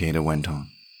 Cicada went on.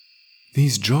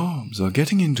 These jobs are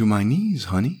getting into my knees,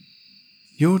 honey.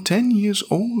 You're 10 years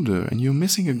older and you're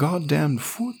missing a goddamned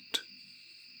foot.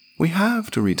 We have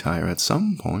to retire at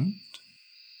some point.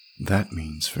 That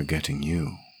means forgetting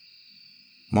you.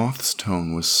 Moth's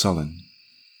tone was sullen.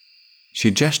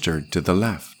 She gestured to the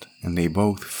left, and they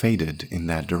both faded in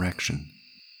that direction.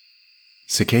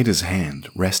 Cicada's hand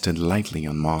rested lightly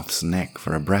on Moth's neck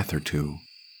for a breath or two,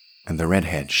 and the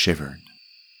redhead shivered.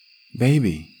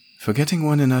 Baby, forgetting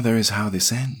one another is how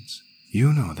this ends.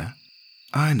 You know that.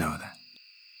 I know that.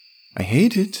 I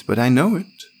hate it, but I know it.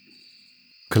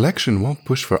 Collection won't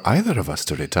push for either of us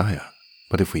to retire,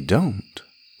 but if we don't,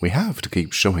 we have to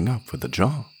keep showing up for the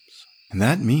jobs. And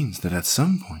that means that at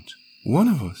some point, one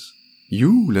of us,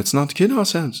 you, let's not kid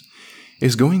ourselves,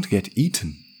 is going to get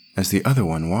eaten as the other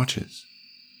one watches.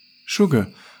 Sugar,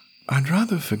 I'd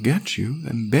rather forget you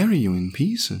than bury you in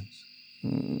pieces.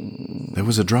 There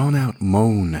was a drawn-out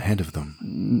moan ahead of them,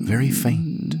 very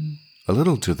faint, a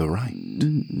little to the right,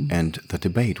 and the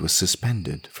debate was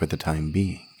suspended for the time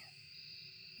being.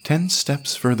 10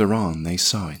 steps further on, they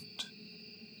saw it.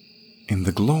 In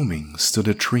the gloaming stood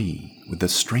a tree with the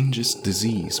strangest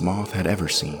disease Moth had ever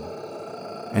seen.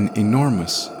 An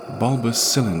enormous, bulbous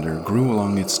cylinder grew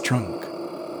along its trunk,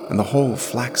 and the whole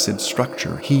flaccid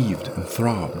structure heaved and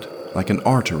throbbed like an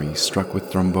artery struck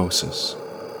with thrombosis.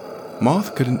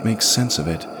 Moth couldn't make sense of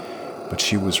it, but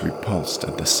she was repulsed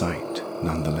at the sight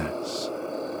nonetheless.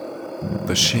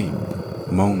 The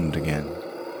shape moaned again,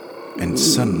 and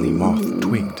suddenly Moth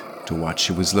twigged to what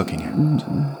she was looking at.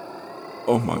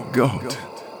 Oh my God,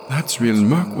 that's real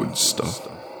Mirkwood stuff.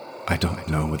 I don't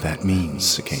know what that means,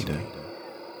 Cicada.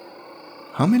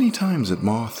 How many times had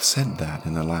Moth said that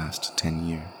in the last 10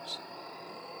 years?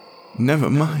 Never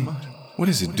mind. What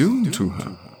is it doing to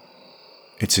her?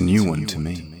 It's a new one to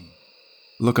me.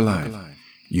 Look alive.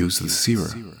 Use the seer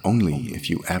only if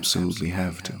you absolutely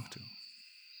have to.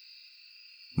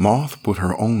 Moth put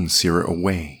her own seer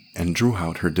away and drew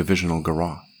out her divisional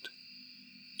garrote.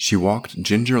 She walked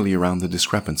gingerly around the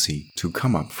discrepancy to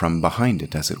come up from behind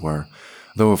it, as it were,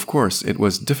 though of course it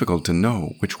was difficult to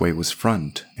know which way was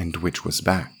front and which was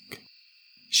back.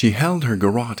 She held her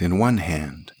garrote in one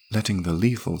hand, letting the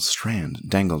lethal strand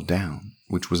dangle down,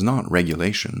 which was not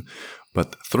regulation,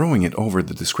 but throwing it over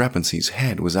the discrepancy's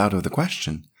head was out of the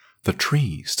question. The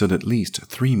tree stood at least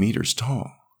 3 meters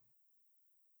tall.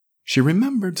 She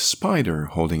remembered Spider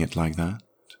holding it like that.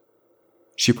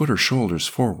 She put her shoulders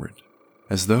forward,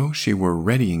 as though she were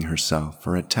readying herself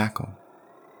for a tackle.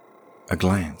 A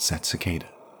glance at Cicada.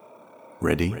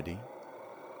 Ready?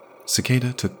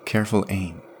 Cicada took careful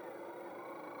aim.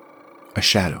 A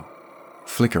shadow,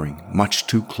 flickering much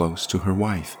too close to her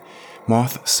wife.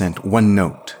 Moth sent one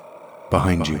note.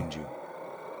 Behind you.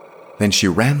 Then she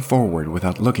ran forward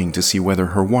without looking to see whether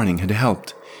her warning had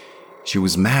helped. She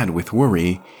was mad with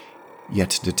worry,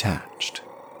 yet detached.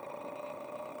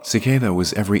 Cicada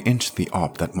was every inch the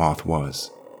op that Moth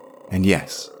was, and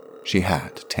yes, she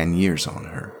had 10 years on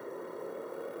her.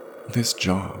 This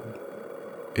job,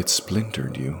 it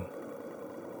splintered you.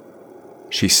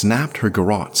 She snapped her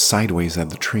garrote sideways at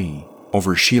the tree,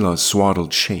 over Sheila's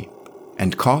swaddled shape,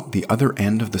 and caught the other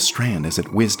end of the strand as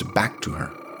it whizzed back to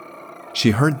her.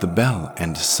 She heard the bell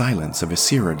and silence of a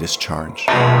seer discharge.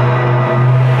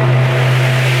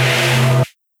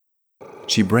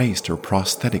 She braced her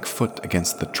prosthetic foot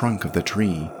against the trunk of the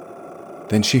tree.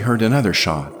 Then she heard another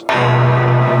shot.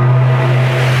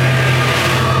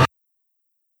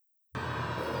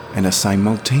 And a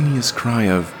simultaneous cry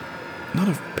of, not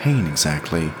of pain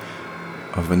exactly,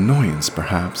 of annoyance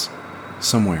perhaps,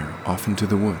 somewhere off into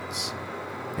the woods.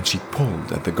 And she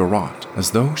pulled at the garrote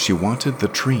as though she wanted the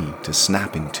tree to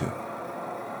snap into.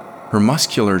 Her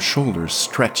muscular shoulders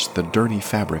stretched the dirty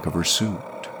fabric of her suit.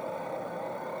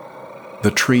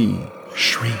 The tree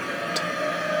shrieked.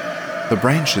 The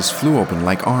branches flew open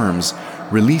like arms,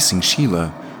 releasing Sheila,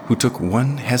 who took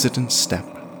one hesitant step,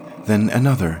 then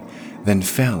another, then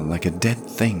fell like a dead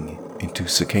thing into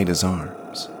Cicada's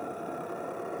arms.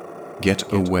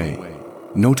 Get away,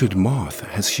 noted Moth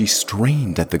as she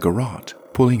strained at the garrote,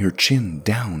 pulling her chin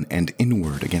down and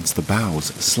inward against the boughs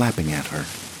slapping at her.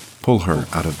 Pull her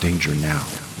out of danger now.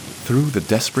 Through the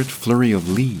desperate flurry of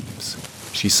leaves,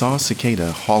 she saw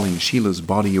Cicada hauling Sheila's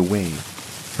body away,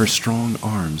 her strong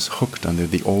arms hooked under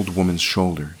the old woman's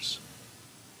shoulders.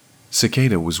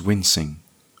 Cicada was wincing.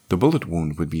 The bullet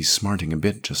wound would be smarting a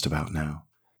bit just about now,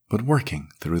 but working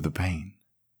through the pain.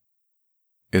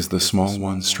 Is the small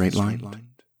one straight-lined?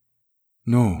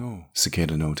 No,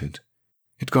 Cicada noted.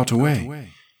 It got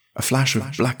away. A flash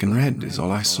of black and red is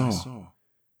all I saw.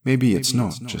 Maybe it's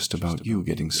not just about you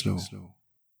getting slow.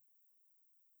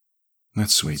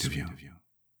 That's sweet of you.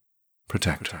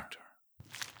 Protect her.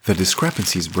 The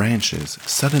discrepancy's branches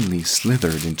suddenly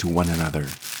slithered into one another,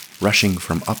 rushing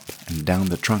from up and down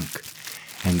the trunk,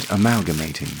 and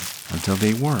amalgamating until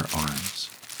they were arms.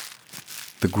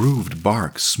 The grooved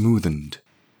bark smoothened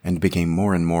and became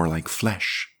more and more like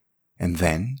flesh, and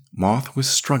then Moth was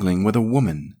struggling with a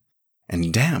woman,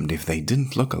 and damned if they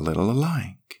didn't look a little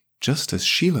alike, just as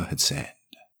Sheila had said.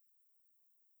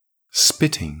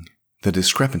 Spitting, the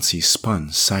discrepancy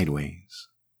spun sideways.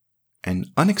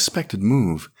 An unexpected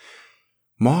move,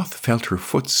 Moth felt her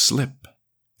foot slip,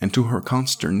 and to her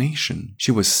consternation,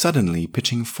 she was suddenly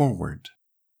pitching forward.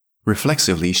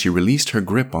 Reflexively, she released her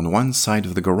grip on one side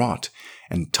of the garrote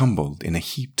and tumbled in a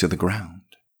heap to the ground.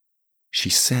 She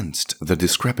sensed the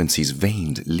discrepancy's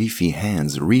veined, leafy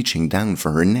hands reaching down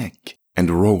for her neck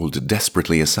and rolled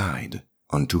desperately aside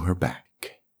onto her back.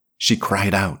 She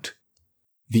cried out.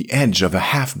 The edge of a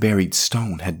half-buried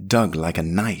stone had dug like a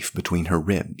knife between her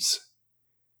ribs.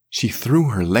 She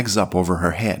threw her legs up over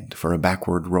her head for a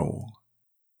backward roll.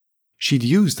 She'd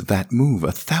used that move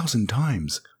 1,000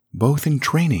 times, both in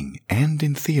training and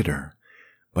in theater,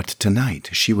 but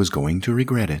tonight she was going to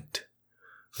regret it.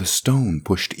 The stone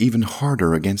pushed even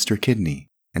harder against her kidney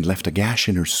and left a gash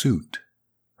in her suit,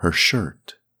 her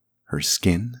shirt, her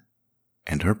skin,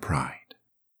 and her pride.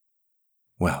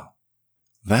 Well,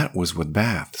 that was what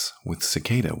baths with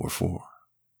Cicada were for.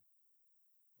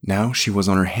 Now she was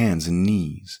on her hands and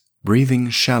knees,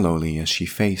 breathing shallowly as she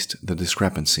faced the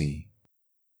discrepancy.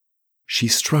 She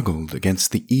struggled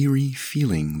against the eerie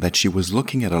feeling that she was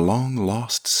looking at a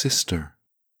long-lost sister,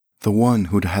 the one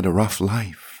who'd had a rough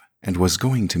life and was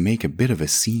going to make a bit of a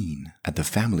scene at the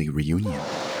family reunion.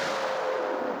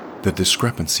 The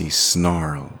discrepancy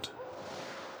snarled.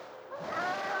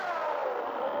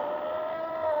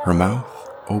 Her mouth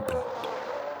opened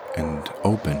and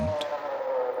opened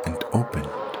and opened.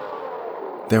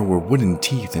 There were wooden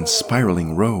teeth in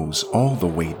spiraling rows all the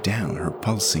way down her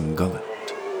pulsing gullet.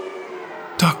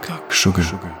 Duck, sugar.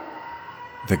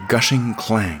 The gushing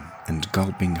clang and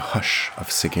gulping hush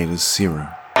of Cicada's serum.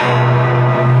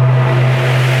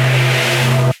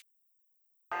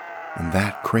 And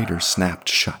that crater snapped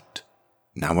shut,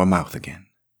 now a mouth again.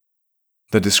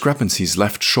 The discrepancy's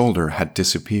left shoulder had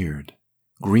disappeared.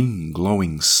 Green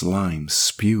glowing slime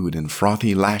spewed in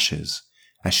frothy lashes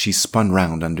as she spun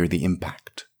round under the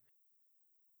impact.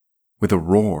 With a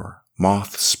roar,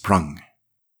 Moth sprung.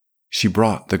 She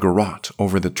brought the garrote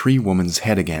over the tree woman's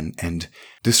head again and,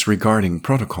 disregarding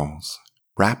protocols,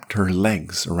 wrapped her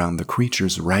legs around the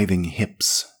creature's writhing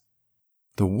hips.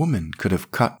 The woman could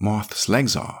have cut Moth's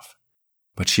legs off,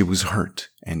 but she was hurt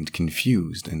and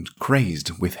confused and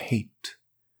crazed with hate.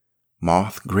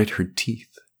 Moth grit her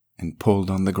teeth and pulled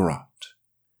on the garrote.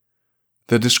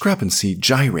 The discrepancy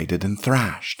gyrated and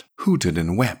thrashed, hooted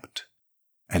and wept,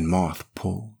 and Moth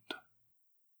pulled.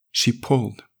 She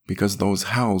pulled because those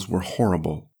howls were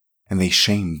horrible, and they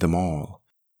shamed them all,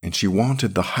 and she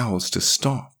wanted the howls to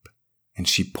stop, and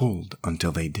she pulled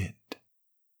until they did.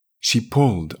 She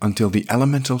pulled until the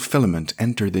elemental filament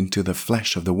entered into the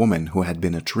flesh of the woman who had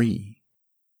been a tree.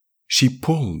 She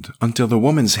pulled until the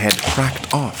woman's head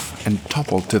cracked off and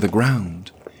toppled to the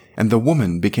ground, and the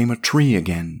woman became a tree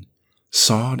again,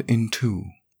 sawed in two,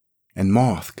 and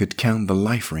Moth could count the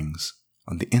life rings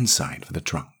on the inside of the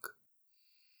trunk.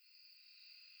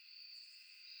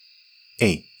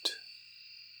 8.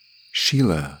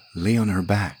 Sheila lay on her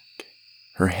back,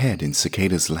 her head in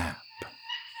Cicada's lap.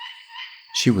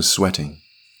 She was sweating.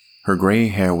 Her gray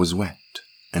hair was wet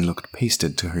and looked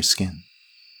pasted to her skin.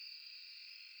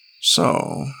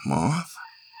 "So, Moth,"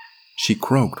 she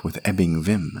croaked with ebbing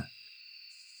vim,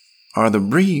 "are the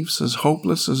briefs as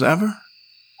hopeless as ever?"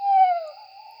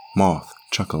 Moth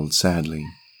chuckled sadly.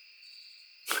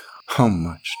 How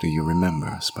much do you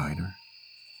remember, Spider?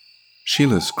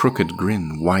 Sheila's crooked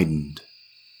grin widened.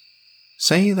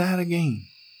 Say that again.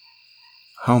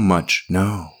 How much?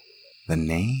 No, the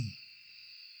name.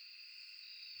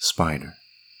 Spider.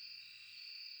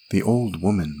 The old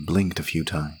woman blinked a few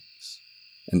times,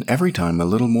 and every time a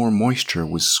little more moisture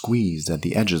was squeezed at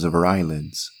the edges of her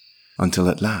eyelids, until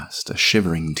at last a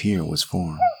shivering tear was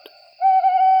formed.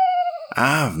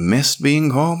 I've missed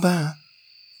being called that.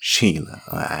 Sheila,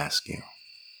 I ask you.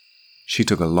 She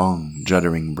took a long,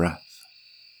 juddering breath.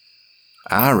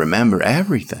 I remember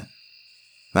everything.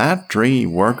 That tree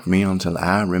worked me until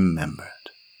I remembered.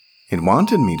 It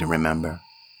wanted me to remember.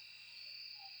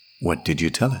 What did you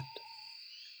tell it?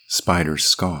 Spider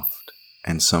scoffed,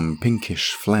 and some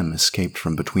pinkish phlegm escaped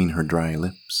from between her dry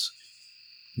lips.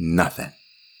 Nothing.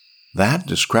 That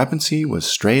discrepancy was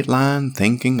straight line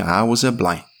thinking I was a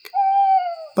blank.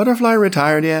 Butterfly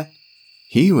retired yet?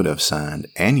 He would have signed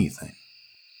anything.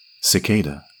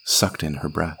 Cicada sucked in her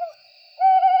breath.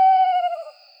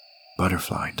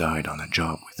 Butterfly died on a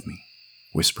job with me,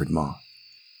 whispered Moth.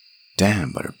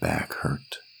 Damn, but her back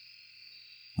hurt.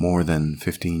 More than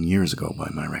 15 years ago by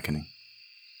my reckoning.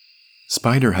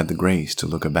 Spider had the grace to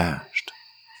look abashed.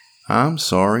 I'm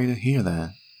sorry to hear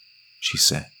that, she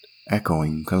said,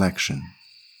 echoing collection.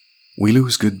 We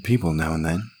lose good people now and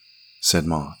then, said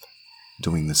Moth,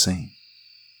 doing the same.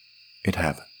 It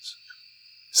happens.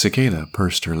 Cicada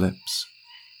pursed her lips.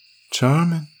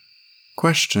 Charming.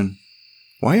 Question.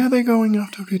 Why are they going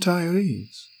after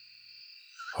retirees?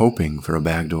 Hoping for a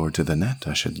backdoor to the net,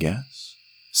 I should guess,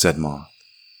 said Moth.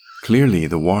 Clearly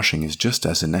the washing is just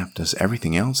as inept as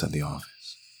everything else at the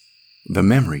office. The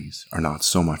memories are not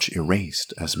so much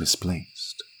erased as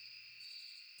misplaced.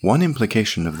 One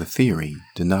implication of the theory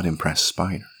did not impress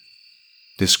Spider.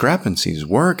 Discrepancies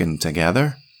working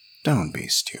together? Don't be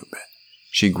stupid.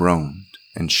 She groaned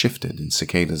and shifted in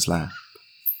Cicada's lap.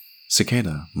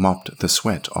 Cicada mopped the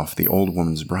sweat off the old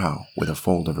woman's brow with a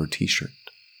fold of her t-shirt.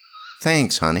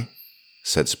 Thanks, honey,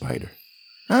 said Spider.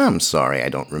 I'm sorry I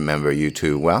don't remember you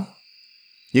too well.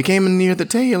 You came in near the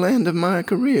tail end of my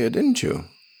career, didn't you?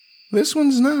 This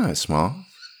one's nice, Moth.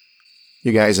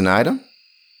 You guys an item?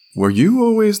 Were you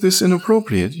always this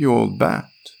inappropriate, you old bat?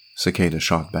 Cicada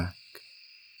shot back.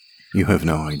 You have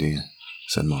no idea,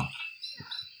 said Moth.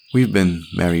 We've been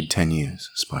married 10 years,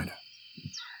 Spider.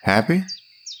 Happy?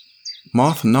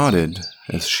 Moth nodded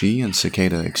as she and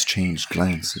Cicada exchanged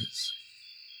glances.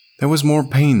 There was more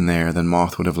pain there than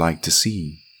Moth would have liked to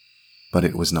see, but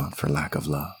it was not for lack of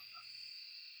love.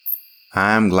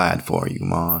 I'm glad for you,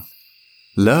 Moth.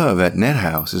 Love at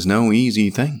NetHouse is no easy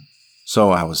thing,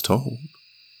 so I was told.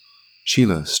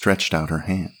 Sheila stretched out her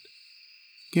hand.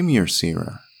 Give me your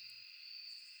seerer.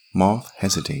 Moth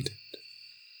hesitated.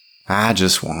 I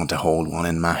just want to hold one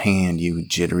in my hand, you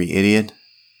jittery idiot,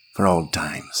 for old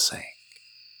time's sake.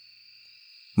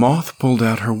 Moth pulled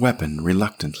out her weapon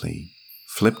reluctantly,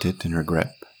 flipped it in her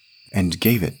grip, and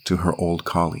gave it to her old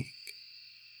colleague.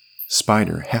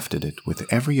 Spider hefted it with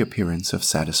every appearance of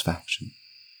satisfaction.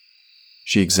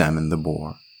 She examined the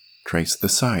bore, traced the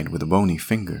side with a bony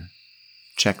finger,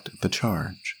 checked the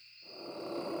charge.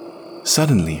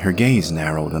 Suddenly her gaze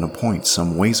narrowed on a point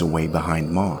some ways away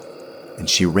behind Moth, and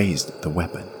she raised the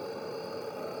weapon.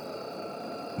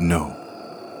 No,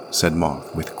 said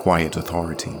Moth with quiet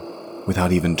authority,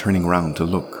 without even turning round to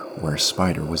look where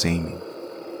Spider was aiming.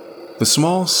 The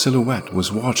small silhouette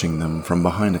was watching them from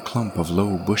behind a clump of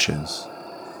low bushes,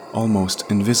 almost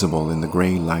invisible in the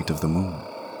gray light of the moon.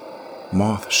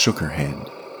 Moth shook her head.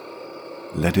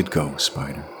 Let it go,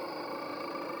 Spider.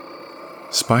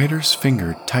 Spider's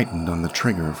finger tightened on the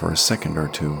trigger for a second or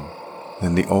two,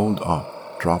 then the old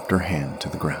op dropped her hand to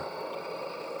the ground.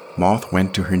 Moth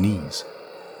went to her knees,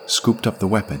 scooped up the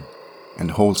weapon,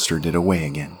 and holstered it away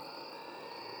again.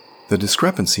 The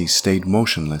discrepancy stayed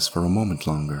motionless for a moment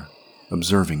longer,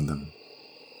 observing them,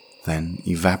 then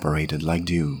evaporated like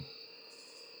dew.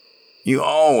 You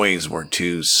always were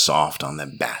too soft on the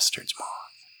bastards, Moth,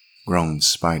 groaned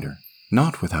Spider,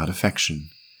 not without affection.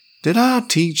 Did I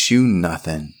teach you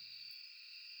nothing?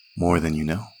 More than you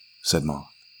know, said Moth.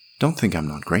 Don't think I'm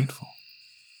not grateful.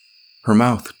 Her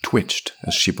mouth twitched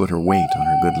as she put her weight on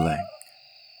her good leg.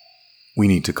 We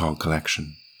need to call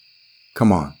collection.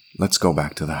 Come on, let's go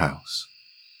back to the house.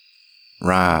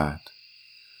 Right.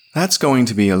 That's going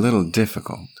to be a little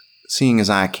difficult, seeing as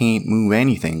I can't move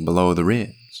anything below the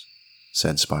ribs,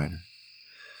 said Spider.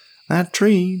 That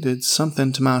tree did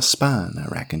something to my spine, I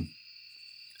reckon.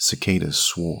 Cicada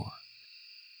swore.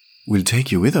 We'll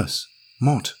take you with us.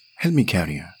 Mort, help me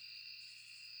carry her.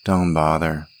 Don't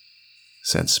bother,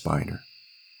 said Spider.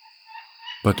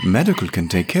 But medical can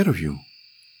take care of you,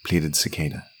 pleaded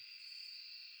Cicada.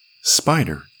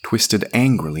 Spider twisted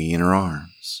angrily in her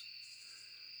arms.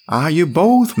 Are you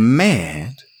both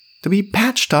mad? To be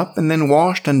patched up and then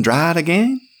washed and dried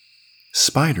again?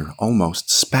 Spider almost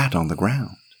spat on the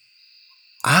ground.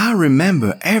 I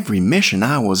remember every mission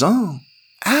I was on.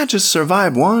 I just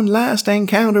survived one last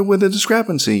encounter with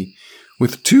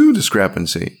with two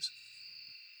discrepancies.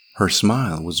 Her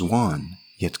smile was wan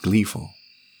yet gleeful.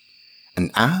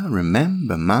 And I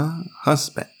remember my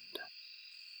husband.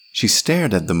 She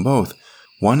stared at them both,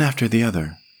 one after the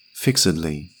other,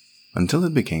 fixedly, until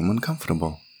it became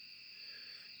uncomfortable.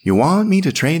 You want me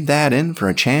to trade that in for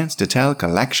a chance to tell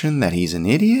Collection that he's an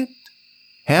idiot?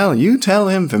 Hell, you tell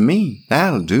him for me.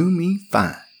 That'll do me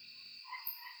fine.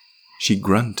 She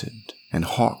grunted and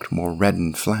hawked more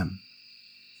reddened phlegm.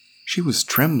 She was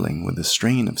trembling with the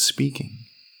strain of speaking.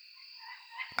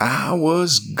 I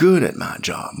was good at my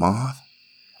job, Moth.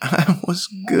 I was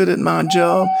good at my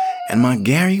job, and my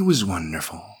Gary was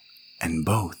wonderful. And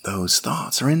both those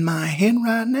thoughts are in my head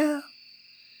right now.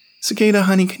 Cicada,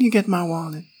 honey, can you get my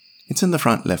wallet? It's in the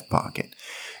front left pocket.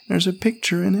 There's a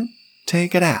picture in it.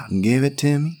 Take it out and give it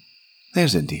to me.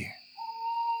 There's a dear.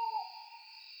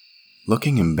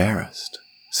 Looking embarrassed,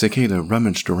 Cicada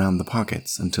rummaged around the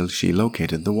pockets until she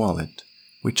located the wallet,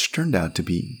 which turned out to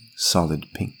be solid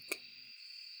pink.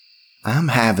 I'm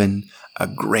having a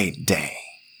great day,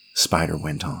 Spider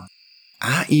went on.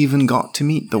 I even got to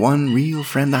meet the one real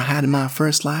friend I had in my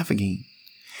first life again.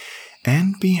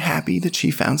 And be happy that she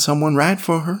found someone right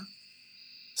for her.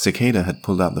 Cicada had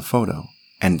pulled out the photo,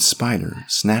 and Spider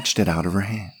snatched it out of her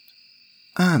hand.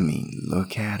 I mean,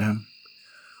 look at him.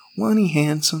 Wasn't he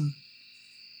handsome?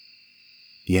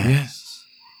 Yes,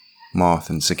 Moth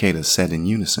and Cicada said in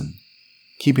unison,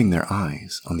 keeping their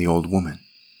eyes on the old woman.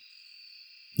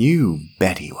 You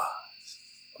bet he was.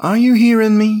 Are you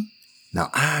hearing me? Now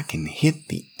I can hit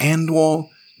the end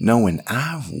wall knowing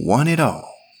I've won it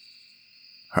all.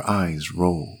 Her eyes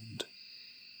rolled.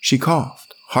 She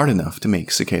coughed hard enough to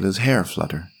make Cicada's hair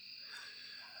flutter.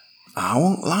 I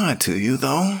won't lie to you,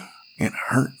 though. It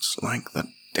hurts like the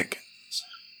dickens.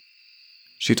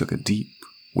 She took a deep,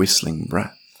 whistling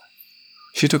breath.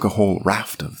 She took a whole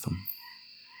raft of them.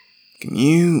 Can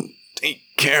you take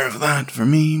care of that for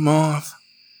me, Moth?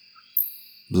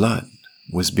 Blood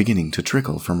was beginning to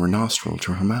trickle from her nostril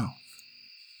to her mouth.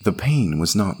 The pain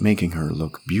was not making her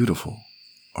look beautiful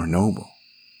or noble.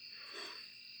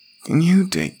 Can you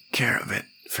take care of it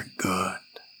for good?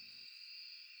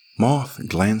 Moth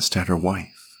glanced at her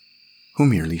wife, who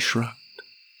merely shrugged.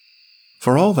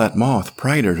 For all that Moth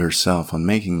prided herself on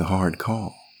making the hard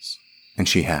calls, and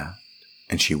she had,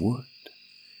 and she would.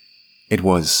 It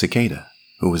was Cicada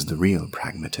who was the real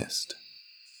pragmatist.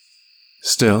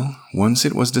 Still, once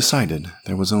it was decided,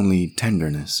 there was only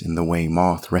tenderness in the way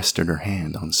Moth rested her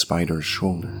hand on Spider's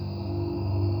shoulder.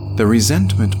 The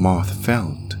resentment Moth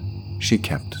felt, she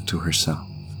kept to herself.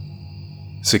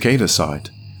 Cicada saw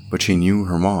it, but she knew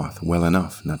her Moth well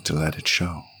enough not to let it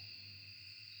show.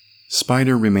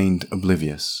 Spider remained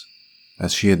oblivious,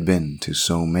 as she had been to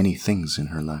so many things in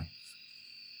her life.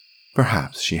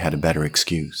 Perhaps she had a better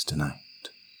excuse tonight.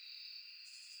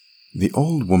 The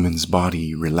old woman's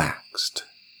body relaxed,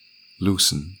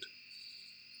 loosened,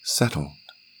 settled.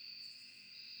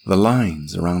 The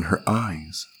lines around her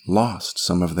eyes lost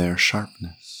some of their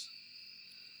sharpness.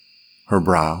 Her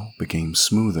brow became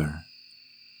smoother,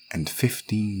 and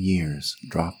 15 years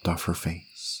dropped off her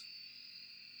face.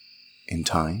 In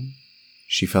time,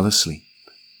 she fell asleep.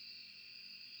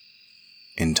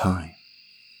 In time,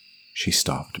 she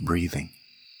stopped breathing.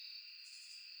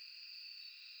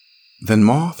 Then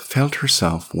Moth felt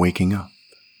herself waking up.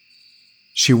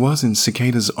 She was in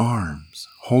Cicada's arms,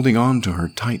 holding on to her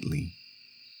tightly,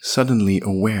 suddenly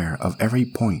aware of every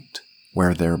point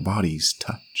where their bodies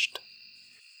touched.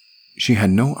 She had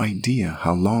no idea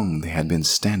how long they had been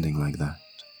standing like that,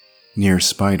 near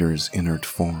Spider's inert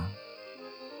form.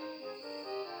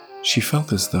 She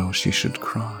felt as though she should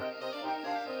cry.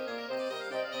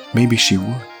 Maybe she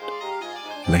would,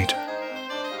 later.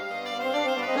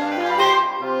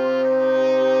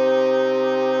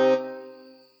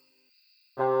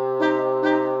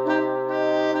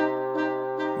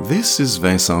 This is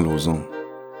Vincent Lauzon.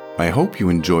 I hope you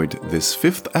enjoyed this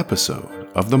 5th episode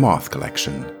of the Moth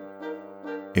Collection.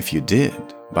 If you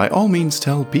did, by all means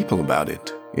tell people about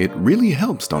it. It really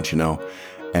helps, don't you know?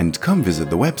 And come visit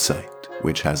the website,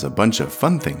 which has a bunch of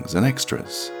fun things and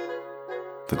extras.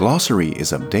 The glossary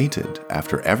is updated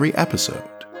after every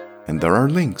episode, and there are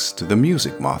links to the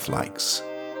music Moth likes.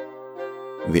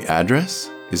 The address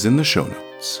is in the show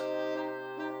notes.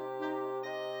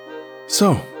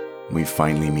 So, we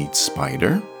finally meet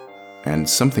Spider, and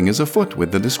something is afoot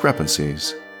with the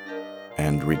discrepancies.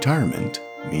 And retirement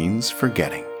means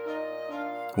forgetting.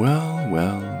 Well,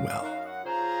 well, well.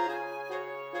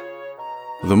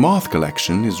 The Moth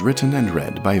Collection is written and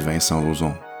read by Vincent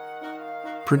Rozon.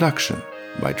 Production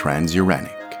by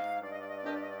Transuranic.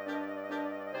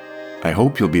 I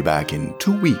hope you'll be back in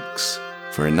 2 weeks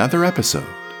for another episode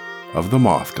of The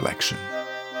Moth Collection.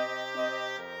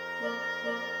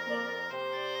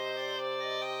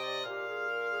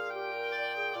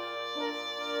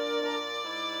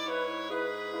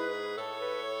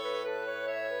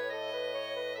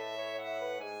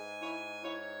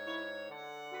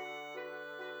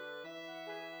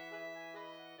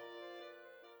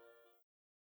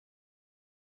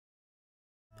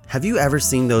 Have you ever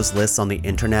seen those lists on the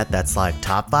internet that's like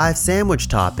top 5 sandwich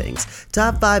toppings,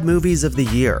 top 5 movies of the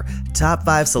year, top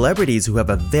 5 celebrities who have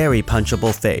a very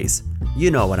punchable face?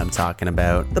 You know what I'm talking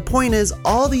about. The point is,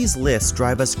 all these lists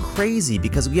drive us crazy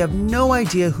because we have no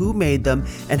idea who made them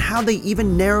and how they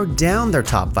even narrowed down their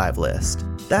top 5 list.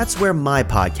 That's where my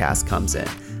podcast comes in.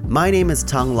 My name is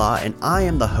Tung La and I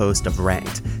am the host of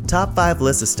Ranked, top 5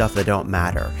 lists of stuff that don't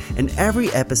matter. In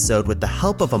every episode, with the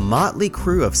help of a motley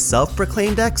crew of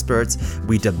self-proclaimed experts,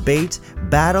 we debate,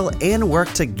 battle, and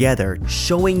work together,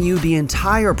 showing you the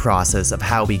entire process of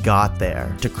how we got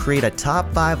there to create a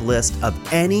top 5 list of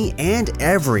any and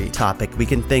every topic we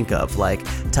can think of, like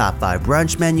top 5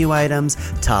 brunch menu items,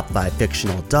 top 5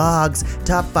 fictional dogs,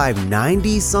 top 5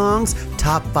 90s songs,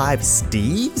 top 5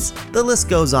 Steves? The list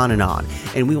goes on,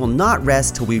 and we will not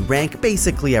rest till we rank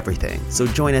basically everything. So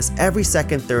join us every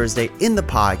second Thursday in the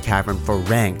Pod Cavern for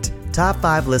Ranked, top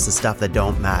 5 lists of stuff that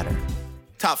don't matter.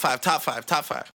 Top 5, top 5, top 5.